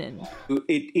phenomenon.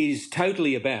 It is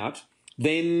totally about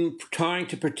them trying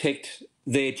to protect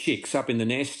their chicks up in the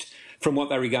nest from what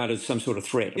they regard as some sort of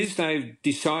threat. They've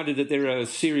decided that they're a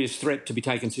serious threat to be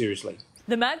taken seriously.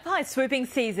 The magpie swooping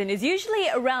season is usually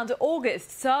around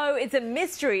August, so it's a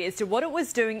mystery as to what it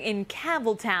was doing in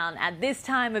Campbelltown at this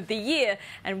time of the year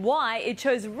and why it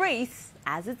chose Reese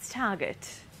as its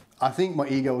target. I think my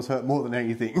ego was hurt more than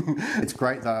anything. It's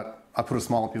great that I put a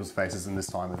smile on people's faces in this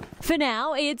time. For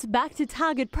now, it's back to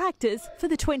target practice for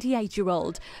the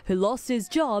 28-year-old who lost his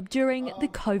job during the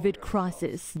COVID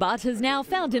crisis, but has now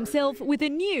found himself with a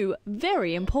new,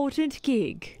 very important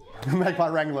gig. Magpie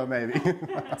Wrangler, maybe.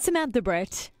 Samantha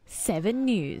Brett, 7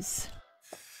 News.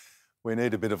 We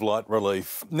need a bit of light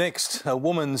relief. Next, a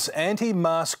woman's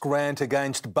anti-mask rant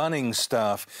against Bunnings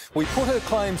staff. We put her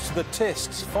claims to the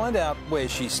test, find out where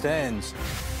she stands.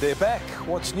 They're back.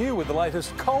 What's new with the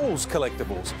latest Coles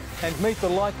collectibles? And meet the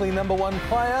likely #1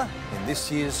 player in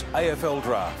this year's AFL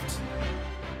draft.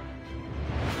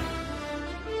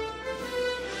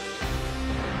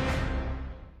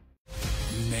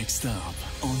 Next up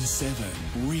on 7,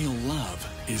 Real Love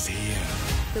is here.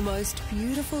 The most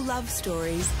beautiful love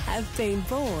stories have been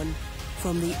born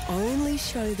from the only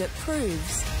show that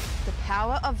proves the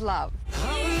power of love.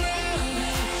 Mary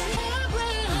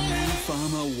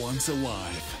Farmer wants a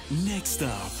wife. Next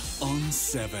up on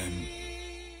 7.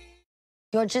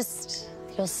 You're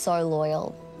so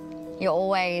loyal. You're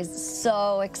always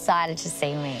so excited to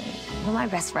see me. You're my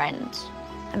best friend.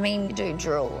 I mean, you do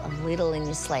drool a little in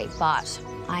your sleep, but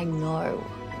I know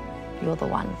you're the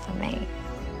one for me.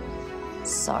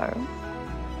 So,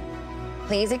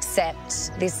 please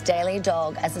accept this Daily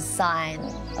Dog as a sign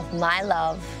of my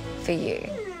love for you.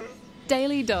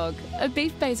 Daily Dog, a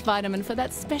beef-based vitamin for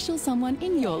that special someone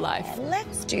in your life.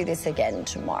 Let's do this again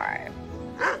tomorrow.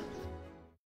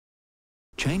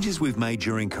 Changes we've made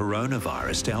during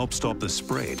coronavirus to help stop the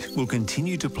spread will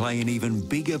continue to play an even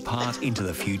bigger part into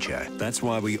the future. That's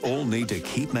why we all need to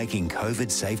keep making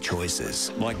COVID-safe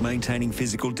choices, like maintaining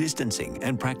physical distancing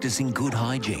and practicing good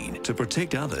hygiene. To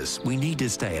protect others, we need to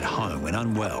stay at home when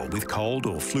unwell with cold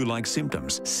or flu-like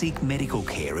symptoms, seek medical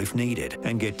care if needed,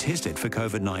 and get tested for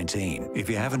COVID-19.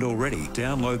 If you haven't already,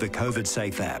 download the COVID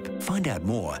Safe app. Find out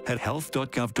more at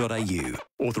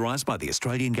health.gov.au. Authorised by the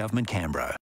Australian Government,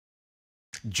 Canberra.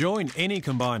 Join any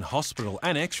combined hospital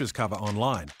and extras cover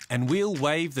online and we'll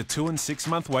waive the 2 and 6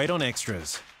 month wait on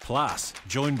extras. Plus,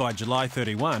 join by July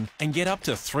 31 and get up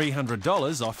to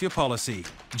 $300 off your policy.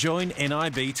 Join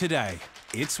NIB today.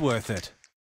 It's worth it.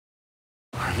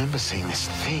 I remember seeing this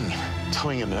thing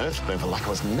towing an earth mover like it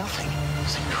was nothing. It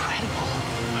was incredible.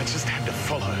 I just had to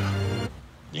follow.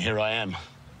 Here I am,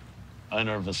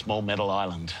 owner of a small metal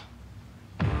island.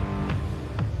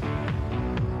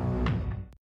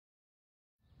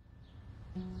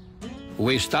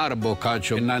 We started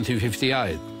Boccaccio in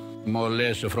 1958, more or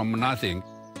less from nothing.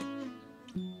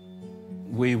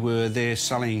 We were there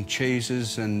selling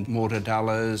cheeses and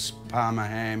mortadellas, parma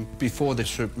ham, before the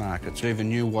supermarkets even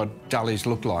knew what delis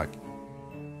looked like.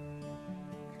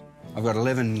 I've got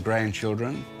 11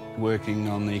 grandchildren working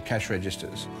on the cash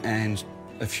registers and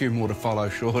a few more to follow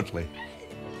shortly.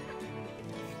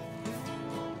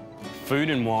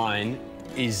 Food and wine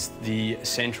is the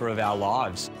centre of our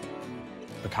lives.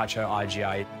 Boccaccio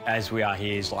IGA, as we are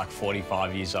here, is like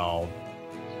 45 years old.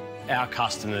 Our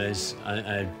customers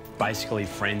are basically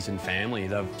friends and family.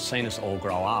 They've seen us all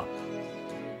grow up.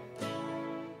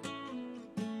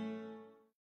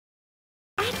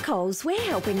 At Coles, we're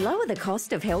helping lower the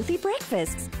cost of healthy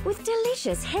breakfasts with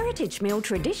delicious Heritage Meal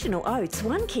Traditional Oats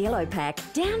 1 kilo pack,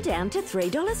 down to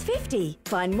 $3.50.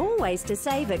 Find more ways to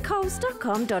save at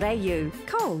coles.com.au.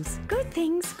 Coles, good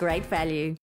things, great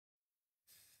value.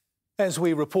 As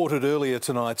we reported earlier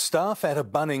tonight, staff at a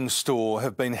Bunnings store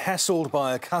have been hassled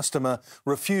by a customer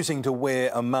refusing to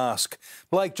wear a mask.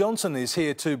 Blake Johnson is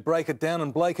here to break it down,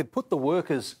 and Blake, it put the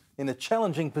workers in a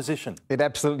challenging position. It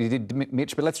absolutely did,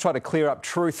 Mitch, but let's try to clear up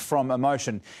truth from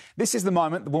emotion. This is the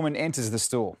moment the woman enters the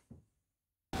store.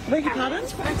 Beg your pardon?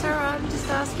 It's all right, I'm just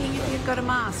asking if you've got a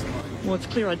mask. Well, it's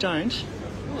clear I don't,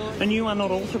 and you are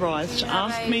not authorised to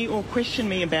ask me or question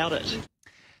me about it.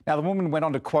 Now, the woman went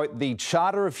on to quote the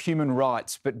Charter of Human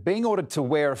Rights, but being ordered to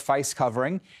wear a face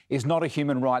covering is not a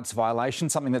human rights violation,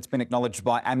 something that's been acknowledged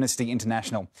by Amnesty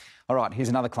International. All right, here's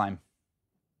another claim.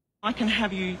 I can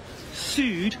have you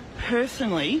sued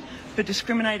personally for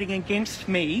discriminating against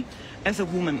me as a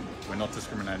woman. We're not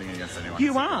discriminating against anyone.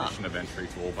 You it's are. A condition of entry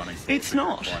to all Bunnings stores. It's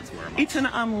not. It's an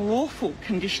unlawful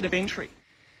condition of entry.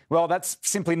 Well, that's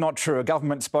simply not true. A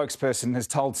government spokesperson has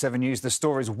told 7 News the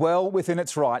store is well within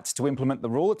its rights to implement the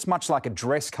rule. It's much like a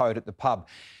dress code at the pub.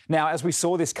 Now, as we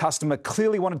saw, this customer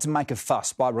clearly wanted to make a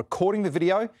fuss by recording the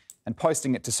video and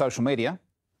posting it to social media.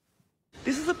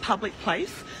 This is a public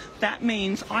place. That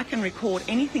means I can record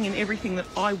anything and everything that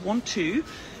I want to,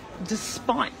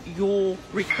 despite your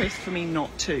request for me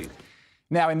not to.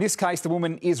 Now, in this case, the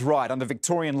woman is right. Under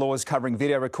Victorian laws covering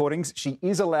video recordings, she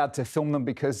is allowed to film them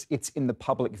because it's in the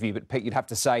public view. But, Pete, you'd have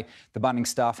to say the Bunnings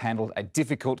staff handled a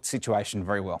difficult situation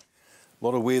very well. A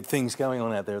lot of weird things going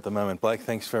on out there at the moment, Blake.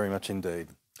 Thanks very much indeed.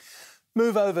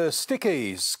 Move over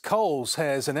stickies. Coles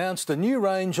has announced a new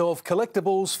range of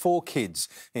collectibles for kids.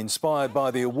 Inspired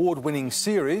by the award-winning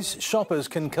series, shoppers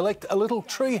can collect a little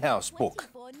treehouse book.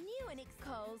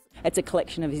 It's a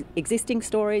collection of existing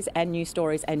stories and new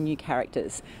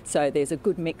characters. So there's a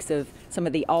good mix of some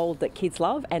of the old that kids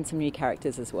love and some new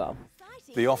characters as well.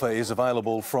 The offer is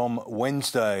available from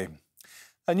Wednesday.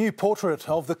 A new portrait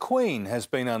of the Queen has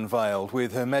been unveiled,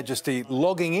 with Her Majesty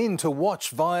logging in to watch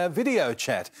via video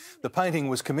chat. The painting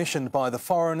was commissioned by the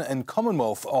Foreign and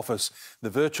Commonwealth Office.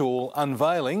 The virtual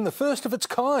unveiling, the first of its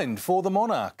kind for the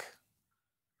monarch.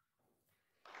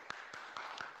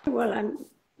 Well, I'm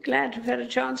glad to have had a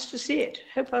chance to see it.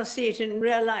 Hope I'll see it in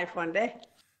real life one day.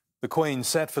 The Queen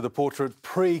sat for the portrait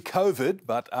pre-COVID,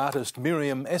 but artist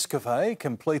Miriam Escoffier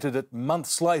completed it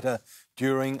months later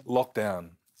during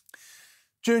lockdown.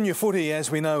 Junior footy, as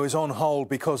we know, is on hold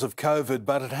because of COVID,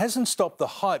 but it hasn't stopped the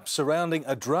hype surrounding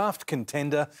a draft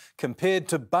contender compared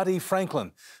to Buddy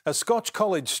Franklin. A Scotch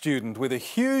college student with a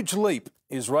huge leap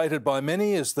is rated by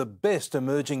many as the best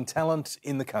emerging talent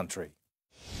in the country.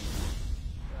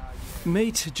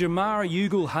 Meet Jamara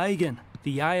Ugle-Hagan,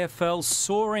 the AFL's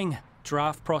soaring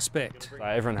draft prospect.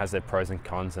 Everyone has their pros and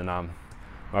cons, and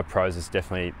my pros is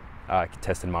definitely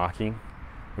contested marking,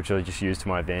 which I just use to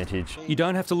my advantage. You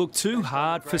don't have to look too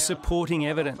hard for supporting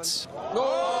evidence.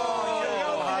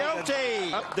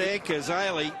 Up there,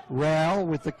 Kazali. Rowell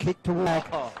with the kick to whack.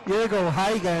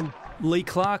 Ugle-Hagan. Lee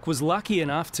Clark was lucky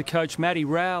enough to coach Matty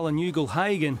Rowell and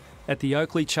Ugle-Hagan at the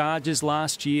Oakley Chargers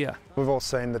last year. We've all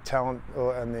seen the talent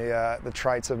and the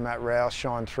traits of Matt Rowell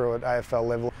shine through at AFL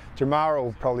level. Jamara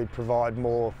will probably provide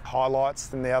more highlights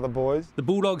than the other boys. The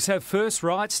Bulldogs have first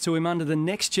rights to him under the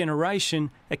next generation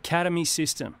academy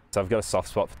system. So I've got a soft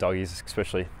spot for doggies,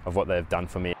 especially of what they've done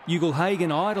for me.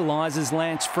 Ugle-Hagan idolises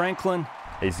Lance Franklin.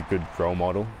 He's a good role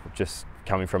model, just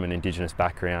coming from an Indigenous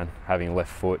background, having a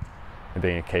left foot and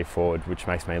being a key forward, which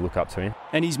makes me look up to him.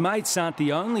 And his mates aren't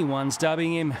the only ones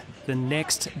dubbing him the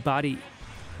next Buddy.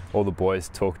 All the boys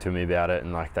talk to me about it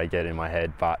and they get in my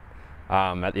head, but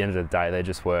at the end of the day, they're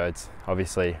just words.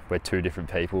 Obviously, we're two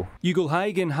different people.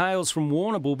 Ugle-Hagan hails from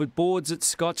Warrnambool but boards at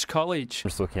Scotch College. I'm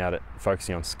just looking at it,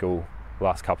 focusing on school the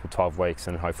last couple of 12 weeks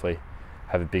and hopefully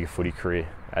have a bigger footy career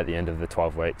at the end of the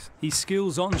 12 weeks. His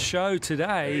skills on show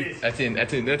today. That's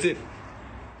it.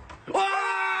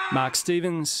 Mark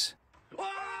Stevens,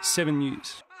 7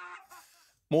 News.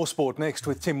 More sport next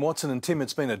with Tim Watson. And Tim,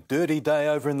 it's been a dirty day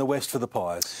over in the west for the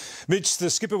Pies. Mitch, the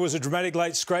skipper was a dramatic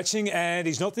late scratching, and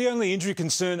he's not the only injury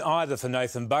concern either for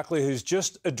Nathan Buckley, who's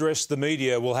just addressed the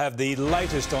media. We'll have the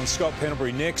latest on Scott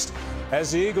Pendlebury next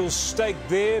as the Eagles stake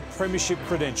their premiership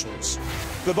credentials.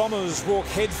 The Bombers walk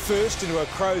headfirst into a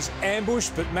Crows ambush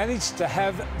but managed to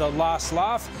have the last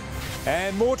laugh.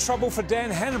 And more trouble for Dan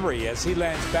Hanbury as he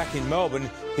lands back in Melbourne.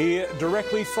 Hear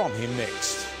directly from him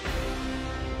next.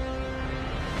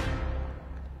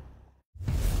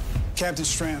 Captain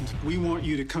Strand, we want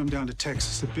you to come down to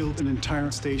Texas to build an entire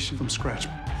station from scratch.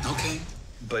 Okay,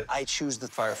 but I choose the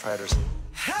firefighters.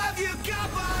 Have you got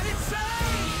what it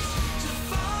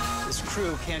takes? This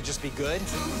crew can't just be good.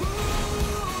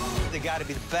 They gotta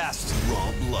be the best.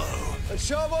 Rob Lowe. Let's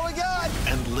show them what we got.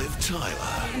 And Liv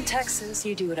Tyler. In Texas,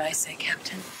 you do what I say,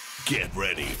 Captain. Get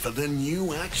ready for the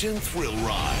new action thrill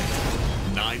ride.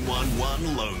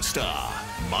 911 Lone Star.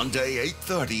 Monday,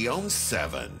 8:30 on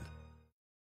 7.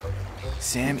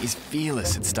 Sam is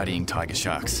fearless at studying tiger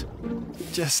sharks.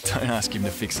 Just don't ask him to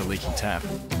fix a leaking tap.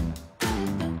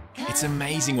 It's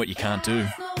amazing what you can't do.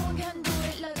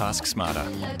 Task smarter.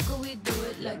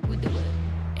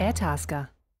 Airtasker.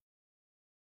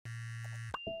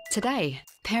 Today,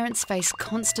 parents face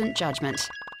constant judgment.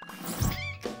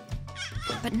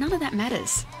 But none of that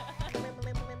matters.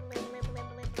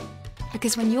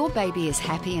 Because when your baby is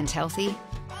happy and healthy,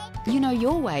 you know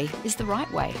your way is the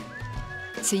right way.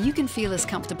 So you can feel as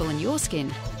comfortable in your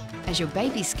skin as your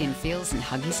baby's skin feels in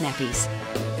Huggies nappies.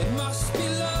 It must be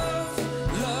love,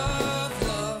 love,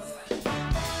 love.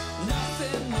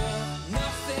 Nothing more,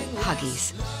 nothing less.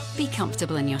 Huggies. Be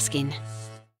comfortable in your skin.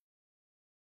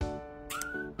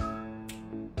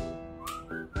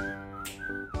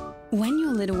 When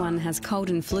your little one has cold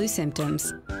and flu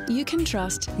symptoms, you can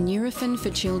trust Nurofen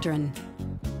for Children.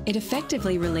 It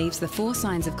effectively relieves the 4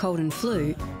 signs of cold and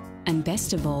flu, and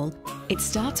best of all, it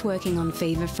starts working on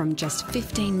fever from just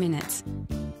 15 minutes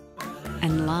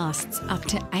and lasts up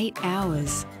to 8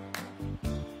 hours.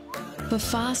 For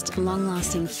fast,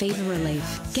 long-lasting fever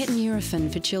relief, get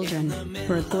Nurofen for Children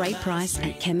for a great price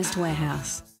at Chemist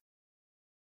Warehouse.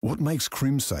 What makes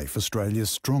CrimSafe Australia's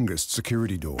strongest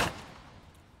security door?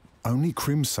 Only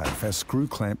CrimSafe has screw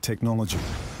clamp technology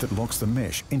that locks the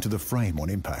mesh into the frame on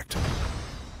impact.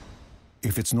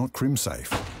 If it's not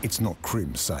CrimSafe, it's not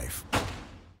CrimSafe.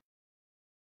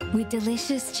 With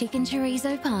delicious chicken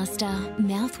chorizo pasta,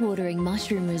 mouth-watering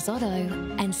mushroom risotto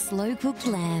and slow-cooked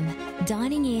lamb,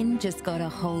 dining in just got a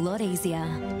whole lot easier.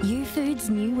 U-Food's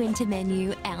new winter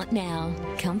menu out now.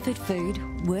 Comfort food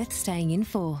worth staying in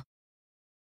for.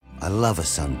 I love a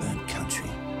sunburnt country.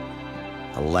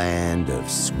 A land of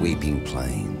sweeping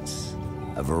plains,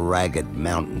 of ragged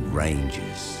mountain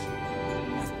ranges,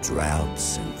 of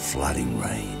droughts and flooding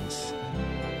rains.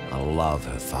 I love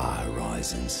her far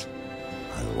horizons.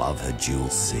 I love her jewel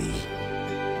sea,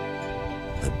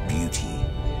 her beauty,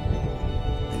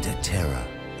 and her terror,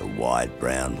 the wide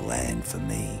brown land for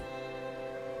me.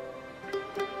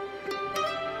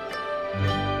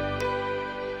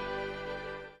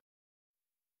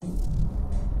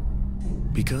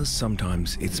 Because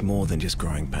sometimes it's more than just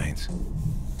growing pains.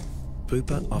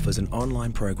 Bupa offers an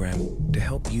online program to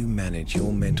help you manage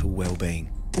your mental well-being.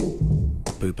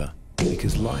 Bupa,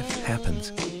 because life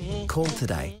happens. Call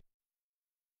today.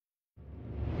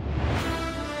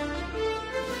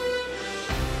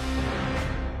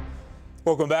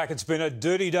 Welcome back. It's been a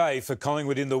dirty day for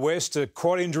Collingwood in the West. A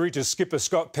quad injury to skipper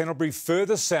Scott Pendlebury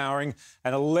further souring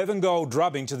an 11-goal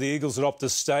drubbing to the Eagles at Optus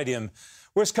Stadium.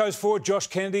 West Coast forward Josh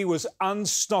Kennedy was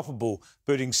unstoppable,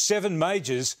 booting 7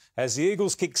 majors as the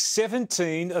Eagles kicked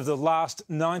 17 of the last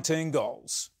 19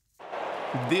 goals.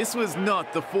 This was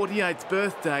not the 48th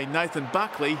birthday Nathan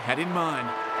Buckley had in mind.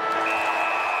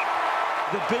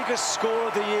 The biggest score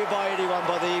of the year by anyone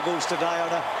by the Eagles today on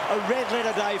a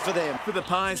red-letter day for them. For the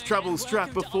Pies, trouble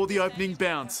struck before the opening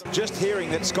bounce. Just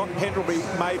hearing that Scott Pendlebury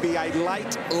may be a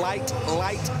late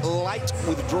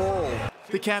withdrawal.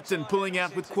 The captain pulling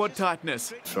out with quad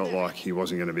tightness. Felt like he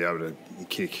wasn't going to be able to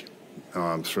kick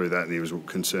through that, and he was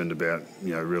concerned about,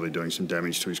 really doing some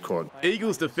damage to his quad.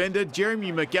 Eagles defender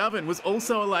Jeremy McGovern was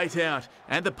also a late out,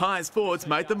 and the Pies forwards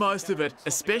made the most of it,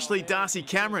 especially Darcy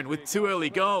Cameron with 2 early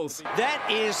goals. That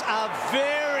is a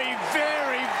very,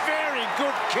 very, very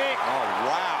good kick. Oh,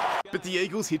 wow. But the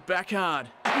Eagles hit back hard.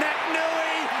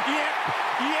 McNui, yep,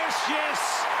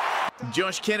 yes.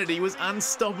 Josh Kennedy was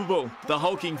unstoppable. The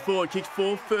hulking forward kicked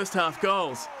 4 first-half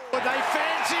goals. But they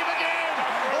fancy him again.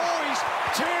 Oh, he's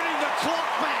turning the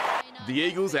clock back. The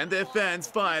Eagles and their fans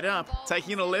fired up,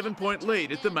 taking an 11-point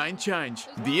lead at the main change.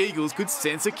 The Eagles could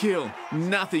sense a kill.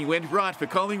 Nothing went right for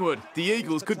Collingwood. The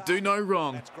Eagles could do no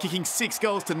wrong, kicking 6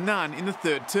 goals to none in the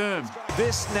third term.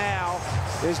 This now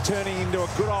is turning into a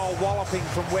good old walloping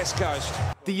from West Coast.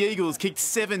 The Eagles kicked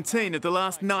 17 of the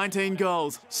last 19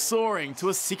 goals, soaring to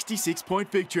a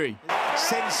 66-point victory.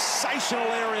 Sensational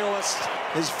aerialist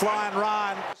is flying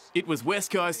Ryan. It was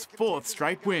West Coast's 4th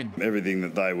straight win. Everything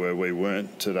that they were, we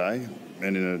weren't today,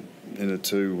 and in a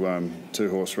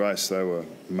two-horse race, they were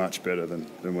much better than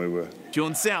we were.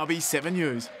 John Sowerby, 7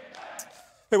 News.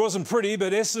 It wasn't pretty,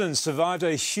 but Essendon survived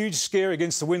a huge scare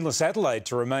against the winless Adelaide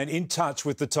to remain in touch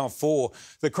with the top 4.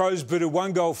 The Crows booted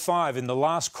 1-5 in the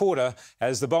last quarter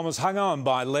as the Bombers hung on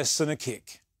by less than a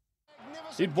kick.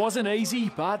 It wasn't easy,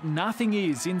 but nothing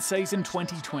is in season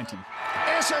 2020.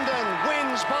 Essendon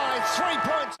wins by 3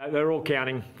 points. They're all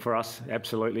counting for us,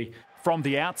 absolutely. From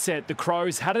the outset, the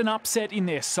Crows had an upset in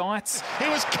their sights. He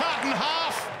was cut in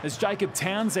half. As Jacob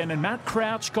Townsend and Matt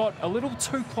Crouch got a little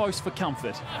too close for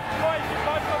comfort.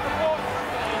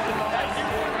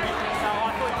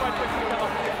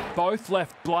 Both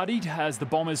left bloodied as the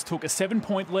Bombers took a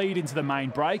 7-point lead into the main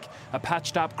break. A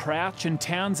patched-up Crouch and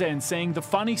Townsend seeing the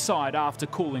funny side after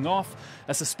cooling off.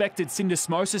 A suspected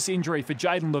syndesmosis injury for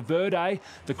Jayden Laverde.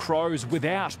 The Crows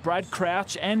without Brad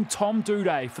Crouch and Tom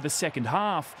Doedee for the second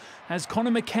half, as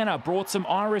Connor McKenna brought some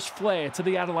Irish flair to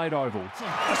the Adelaide Oval.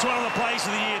 That's one of the plays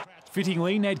of the year.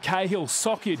 Fittingly, Ned Cahill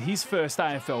socketed his first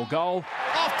AFL goal.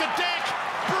 Off the deck,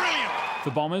 brilliant. The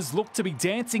Bombers looked to be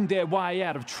dancing their way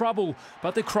out of trouble,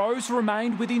 but the Crows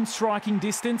remained within striking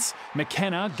distance.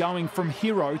 McKenna going from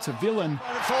hero to villain.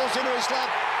 It falls into his lap,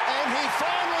 and he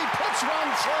finally puts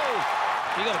one through.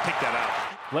 You got to pick that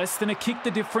up. Less than a kick the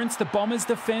difference, the Bombers'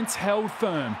 defence held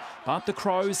firm, but the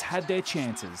Crows had their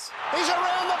chances. He's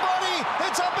around the body,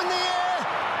 it's up in the air,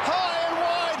 high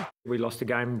and wide. We lost the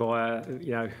game by,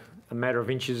 a matter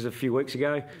of inches a few weeks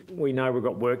ago. We know we've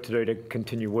got work to do to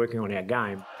continue working on our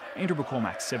game. Andrew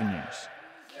McCormack, 7 News.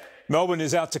 Melbourne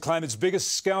is out to claim its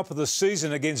biggest scalp of the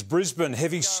season against Brisbane.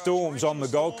 Heavy storms on the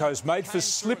Gold Coast made for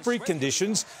slippery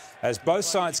conditions as both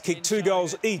sides kicked 2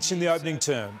 goals each in the opening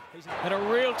term. And a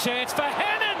real chance for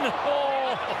Hannon.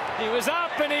 Oh, he was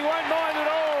up and he won't mind at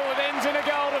all. It ends in a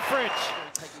goal to Fritsch.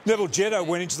 Neville Jetta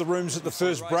went into the rooms at the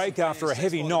first break after a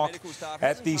heavy knock.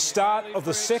 At the start of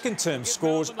the second term,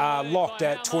 scores are locked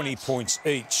at 20 points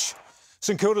each.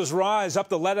 St Kilda's rise up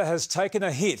the ladder has taken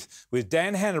a hit, with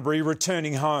Dan Hanbury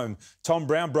returning home. Tom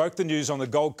Brown broke the news on the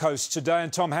Gold Coast today,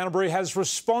 and Tom Hanbury has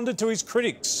responded to his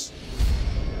critics.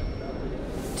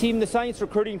 Tim, the Saints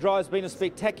recruiting drive has been a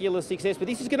spectacular success, but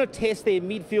this is going to test their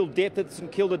midfield depth at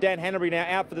St Kilda. Dan Hanbury now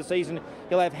out for the season.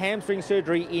 He'll have hamstring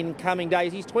surgery in coming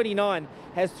days. He's 29,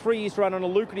 has 3 years to run on a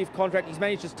lucrative contract. He's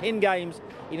managed just 10 games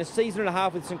in a season and a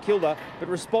half with St Kilda, but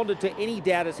responded to any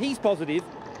doubt as he's positive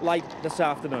late this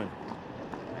afternoon.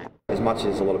 As much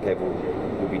as a lot of people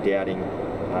will be doubting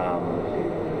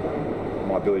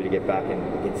my ability to get back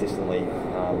and consistently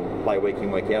play week in,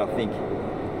 week out, I think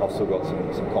I've still got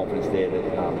some confidence there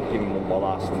that given my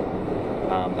last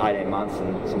 18 months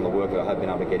and some of the work that I have been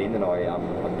able to get in, that I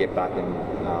can get back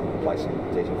and play some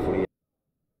decent footy.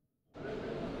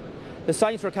 The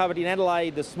Saints recovered in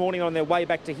Adelaide this morning on their way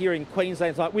back to here in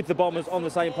Queensland tonight with the Bombers on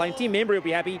the same plane. Tim Membry will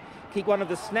be happy. Kicked one of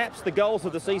the snaps, the goals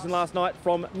of the season last night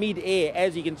from mid-air,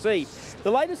 as you can see.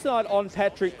 The latest night on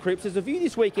Patrick Cripps, there's a view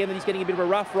this weekend that he's getting a bit of a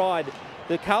rough ride.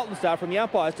 The Carlton star from the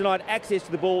umpires denied access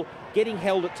to the ball, getting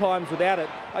held at times without it.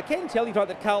 I can tell you tonight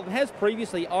that Carlton has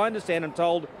previously, I understand and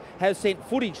told, has sent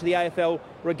footage to the AFL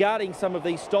regarding some of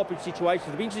these stoppage situations.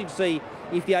 It'll be interesting to see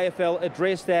if the AFL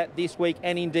address that this week,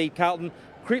 and indeed Carlton.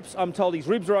 Cripps, I'm told his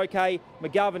ribs are okay.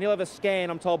 McGovern, he'll have a scan,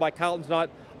 I'm told, by Carlton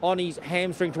tonight on his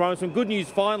hamstring tomorrow. Some good news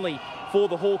finally for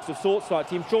the Hawks of sorts tonight,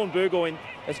 Tim. Sean Burgoyne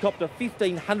has copped a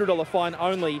 $1,500 fine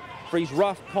only for his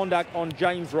rough conduct on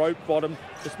James Rowbottom.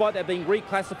 Despite that being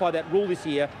reclassified, that rule this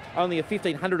year, only a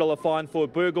 $1,500 fine for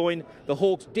Burgoyne. The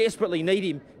Hawks desperately need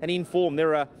him and in form.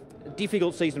 They're a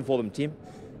difficult season for them, Tim.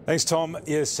 Thanks, Tom.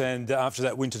 Yes, and after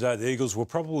that win today, the Eagles will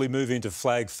probably move into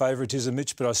flag favouritism,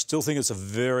 Mitch, but I still think it's a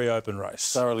very open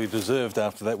race. Thoroughly deserved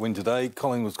after that win today.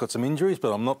 Collingwood's got some injuries,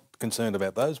 but I'm not concerned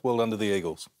about those. Well done to the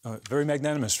Eagles. Very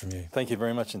magnanimous from you. Thank you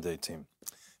very much indeed, Tim.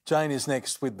 Jane is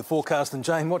next with the forecast. And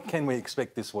Jane, what can we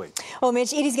expect this week? Well,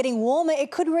 Mitch, it is getting warmer. It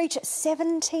could reach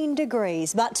 17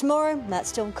 degrees, but tomorrow, that's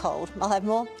still cold. I'll have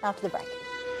more after the break.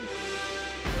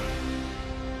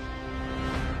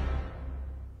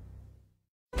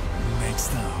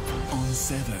 Next up on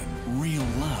 7, Real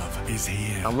Love is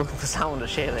here. I'm looking for someone to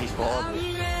share these vibes with.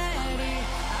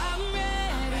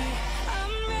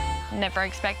 Never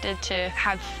expected to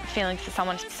have feelings for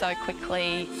someone so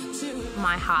quickly.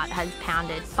 My heart has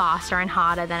pounded faster and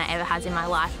harder than it ever has in my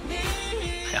life.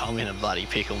 I'm in a bloody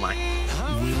pickle, mate.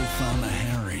 Will Farmer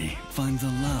Harry find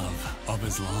the love of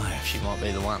his life? She might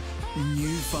be the one.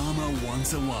 New farmer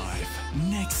wants a wife.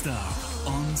 Next up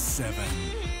on 7.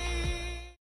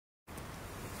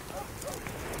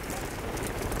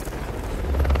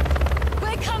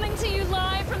 Coming to you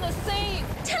live from the scene.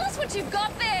 Tell us what you've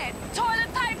got there.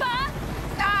 Toilet paper?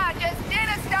 Nah, just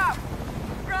dinner stuff.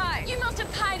 Right. You must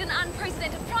have paid an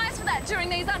unprecedented price for that during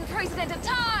these unprecedented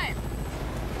times.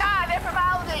 Nah, they're from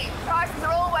Aldi. Prices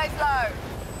are always low.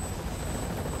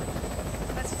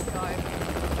 Let's just go.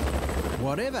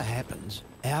 Whatever happens,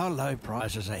 our low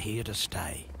prices are here to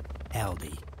stay.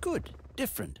 Aldi. Good.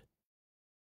 Different.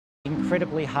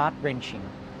 Incredibly heart-wrenching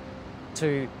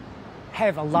to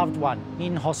have a loved one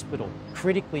in hospital,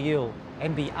 critically ill,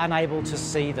 and be unable to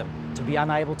see them, to be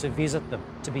unable to visit them,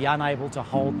 to be unable to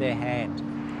hold their hand.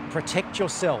 Protect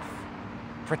yourself,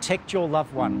 protect your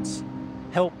loved ones,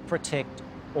 help protect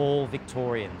all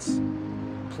Victorians.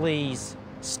 Please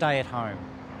stay at home.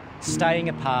 Staying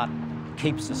apart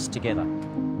keeps us together.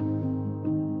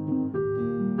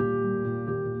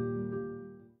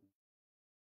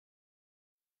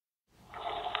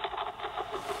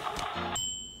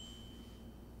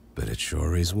 But it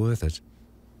sure is worth it.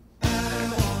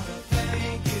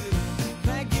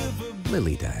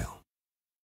 Lilydale.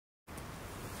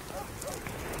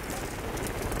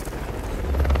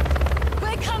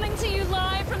 We're coming to you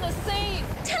live from the scene.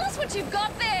 Tell us what you've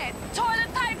got there.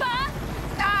 Toilet paper?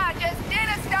 Nah, just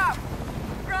dinner stuff.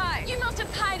 Right. You must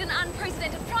have paid an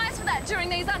unprecedented price for that during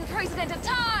these unprecedented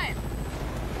times.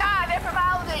 Nah, they're from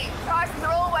Aldi. Prices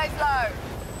are always low.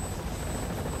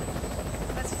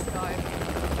 Let's just go.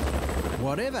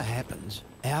 Whatever happens,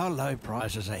 our low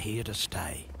prices are here to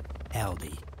stay.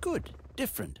 Aldi. Good.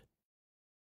 Different.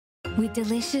 With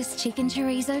delicious chicken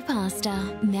chorizo pasta,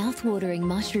 mouth-watering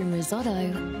mushroom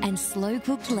risotto and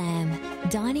slow-cooked lamb,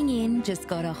 dining in just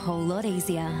got a whole lot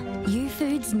easier.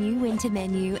 Youfood's new winter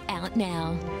menu out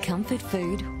now. Comfort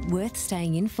food worth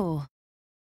staying in for.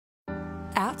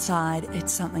 Outside,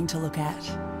 it's something to look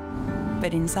at.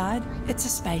 But inside, it's a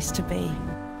space to be.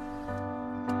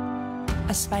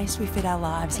 A space we fit our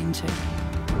lives into.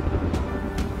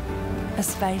 A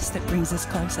space that brings us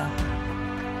closer.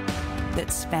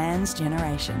 That spans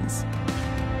generations.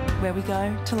 Where we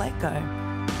go to let go.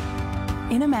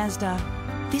 In a Mazda,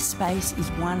 this space is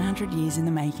 100 years in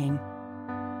the making.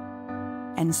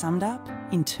 And summed up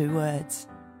in 2 words.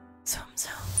 Zoom,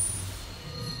 zoom.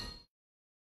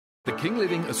 The King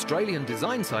Living Australian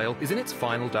Design Sale is in its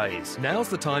final days. Now's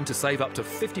the time to save up to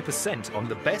 50% on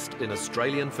the best in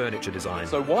Australian furniture design.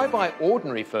 So why buy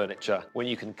ordinary furniture when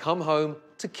you can come home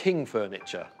to King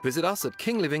Furniture? Visit us at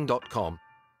kingliving.com.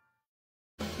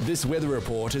 This weather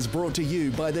report is brought to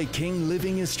you by the King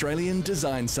Living Australian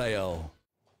Design Sale.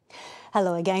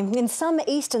 Hello again. In some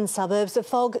eastern suburbs, the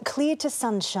fog cleared to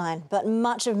sunshine, but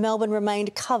much of Melbourne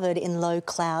remained covered in low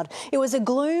cloud. It was a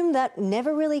gloom that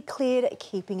never really cleared,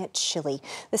 keeping it chilly.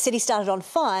 The city started on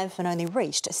 5 and only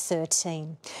reached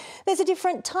 13. There's a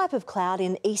different type of cloud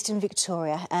in eastern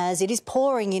Victoria, as it is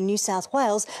pouring in New South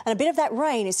Wales, and a bit of that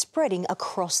rain is spreading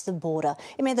across the border.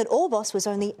 It meant that Orbost was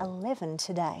only 11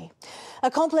 today. A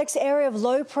complex area of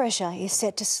low pressure is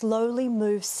set to slowly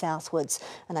move southwards,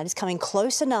 and that is coming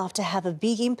close enough to have a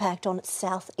big impact on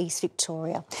southeast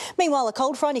Victoria. Meanwhile, a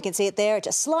cold front, you can see it there, it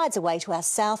just slides away to our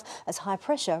south as high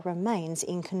pressure remains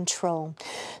in control.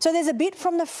 So there's a bit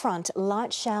from the front,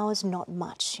 light showers, not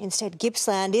much. Instead,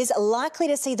 Gippsland is likely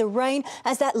to see the rain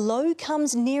as that low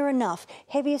comes near enough,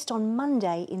 heaviest on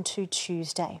Monday into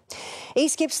Tuesday.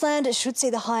 East Gippsland should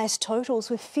see the highest totals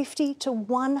with 50 to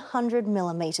 100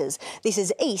 millimetres. This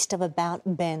is east of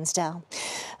about Bairnsdale.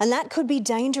 And that could be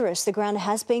dangerous. The ground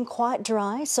has been quite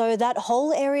dry, so that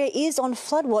whole area is on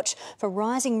flood watch for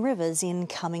rising rivers in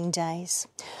coming days.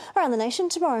 Around the nation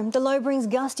tomorrow, the low brings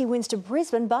gusty winds to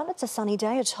Brisbane, but it's a sunny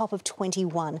day, a top of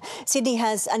 21. Sydney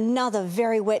has another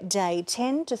very wet day,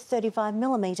 10 to 35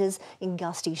 millimetres in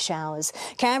gusty showers.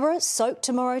 Canberra soaked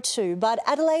tomorrow too, but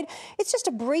Adelaide, it's just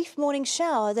a brief morning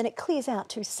shower, then it clears out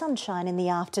to sunshine in the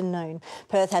afternoon.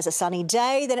 Perth has a sunny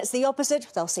day, then it's the opposite.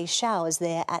 They'll see showers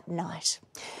there at night.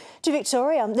 To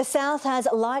Victoria, the south has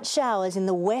light showers in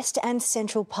the west and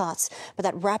central parts, but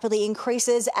that rapidly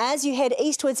increases as you head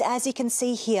eastwards, as you can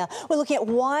see here. We're looking at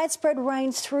widespread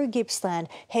rains through Gippsland,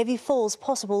 heavy falls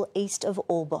possible east of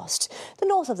Orbost. The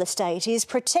north of the state is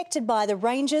protected by the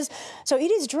ranges, so it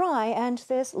is dry and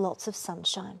there's lots of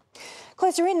sunshine.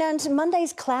 Closer in, and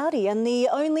Monday's cloudy and the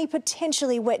only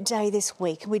potentially wet day this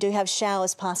week. We do have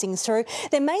showers passing through.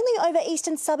 They're mainly over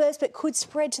eastern suburbs but could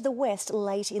spread to the west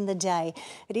late in the day.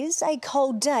 It is a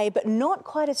cold day but not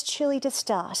quite as chilly to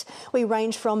start. We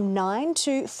range from 9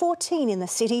 to 14 in the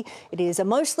city. It is a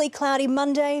mostly cloudy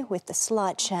Monday with the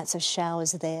slight chance of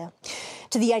showers there.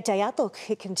 To the 8-day outlook,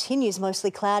 it continues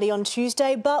mostly cloudy on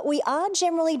Tuesday, but we are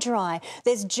generally dry.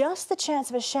 There's just the chance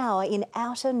of a shower in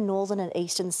outer northern and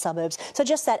eastern suburbs. So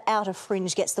just that outer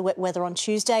fringe gets the wet weather on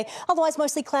Tuesday. Otherwise,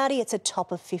 mostly cloudy. It's a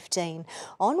top of 15.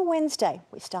 On Wednesday,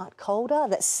 we start colder.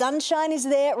 The sunshine is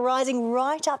there, rising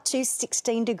right up to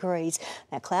 16 degrees.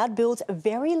 Now, cloud builds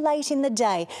very late in the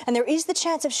day, and there is the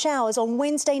chance of showers on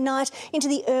Wednesday night into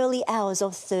the early hours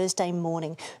of Thursday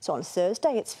morning. So on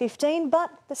Thursday, it's 15, but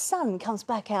the sun comes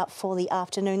back out for the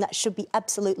afternoon. That should be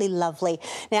absolutely lovely.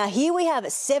 Now, here we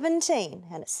have 17,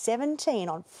 and it's 17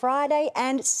 on Friday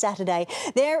and Saturday.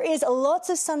 There is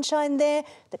lots of sunshine there.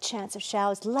 The chance of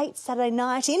showers late Saturday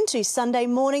night into Sunday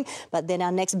morning, but then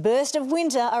our next burst of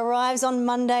winter arrives on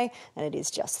Monday, and it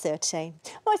is just 13.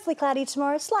 Mostly cloudy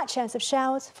tomorrow, slight chance of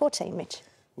showers, 14, Mitch.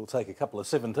 We'll take a couple of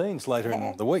 17s later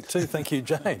in the week too. Thank you,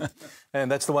 Jane.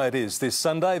 And that's the way it is this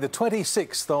Sunday, the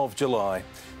 26th of July.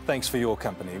 Thanks for your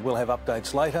company. We'll have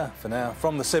updates later. For now,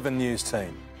 from the 7 News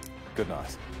team, good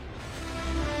night.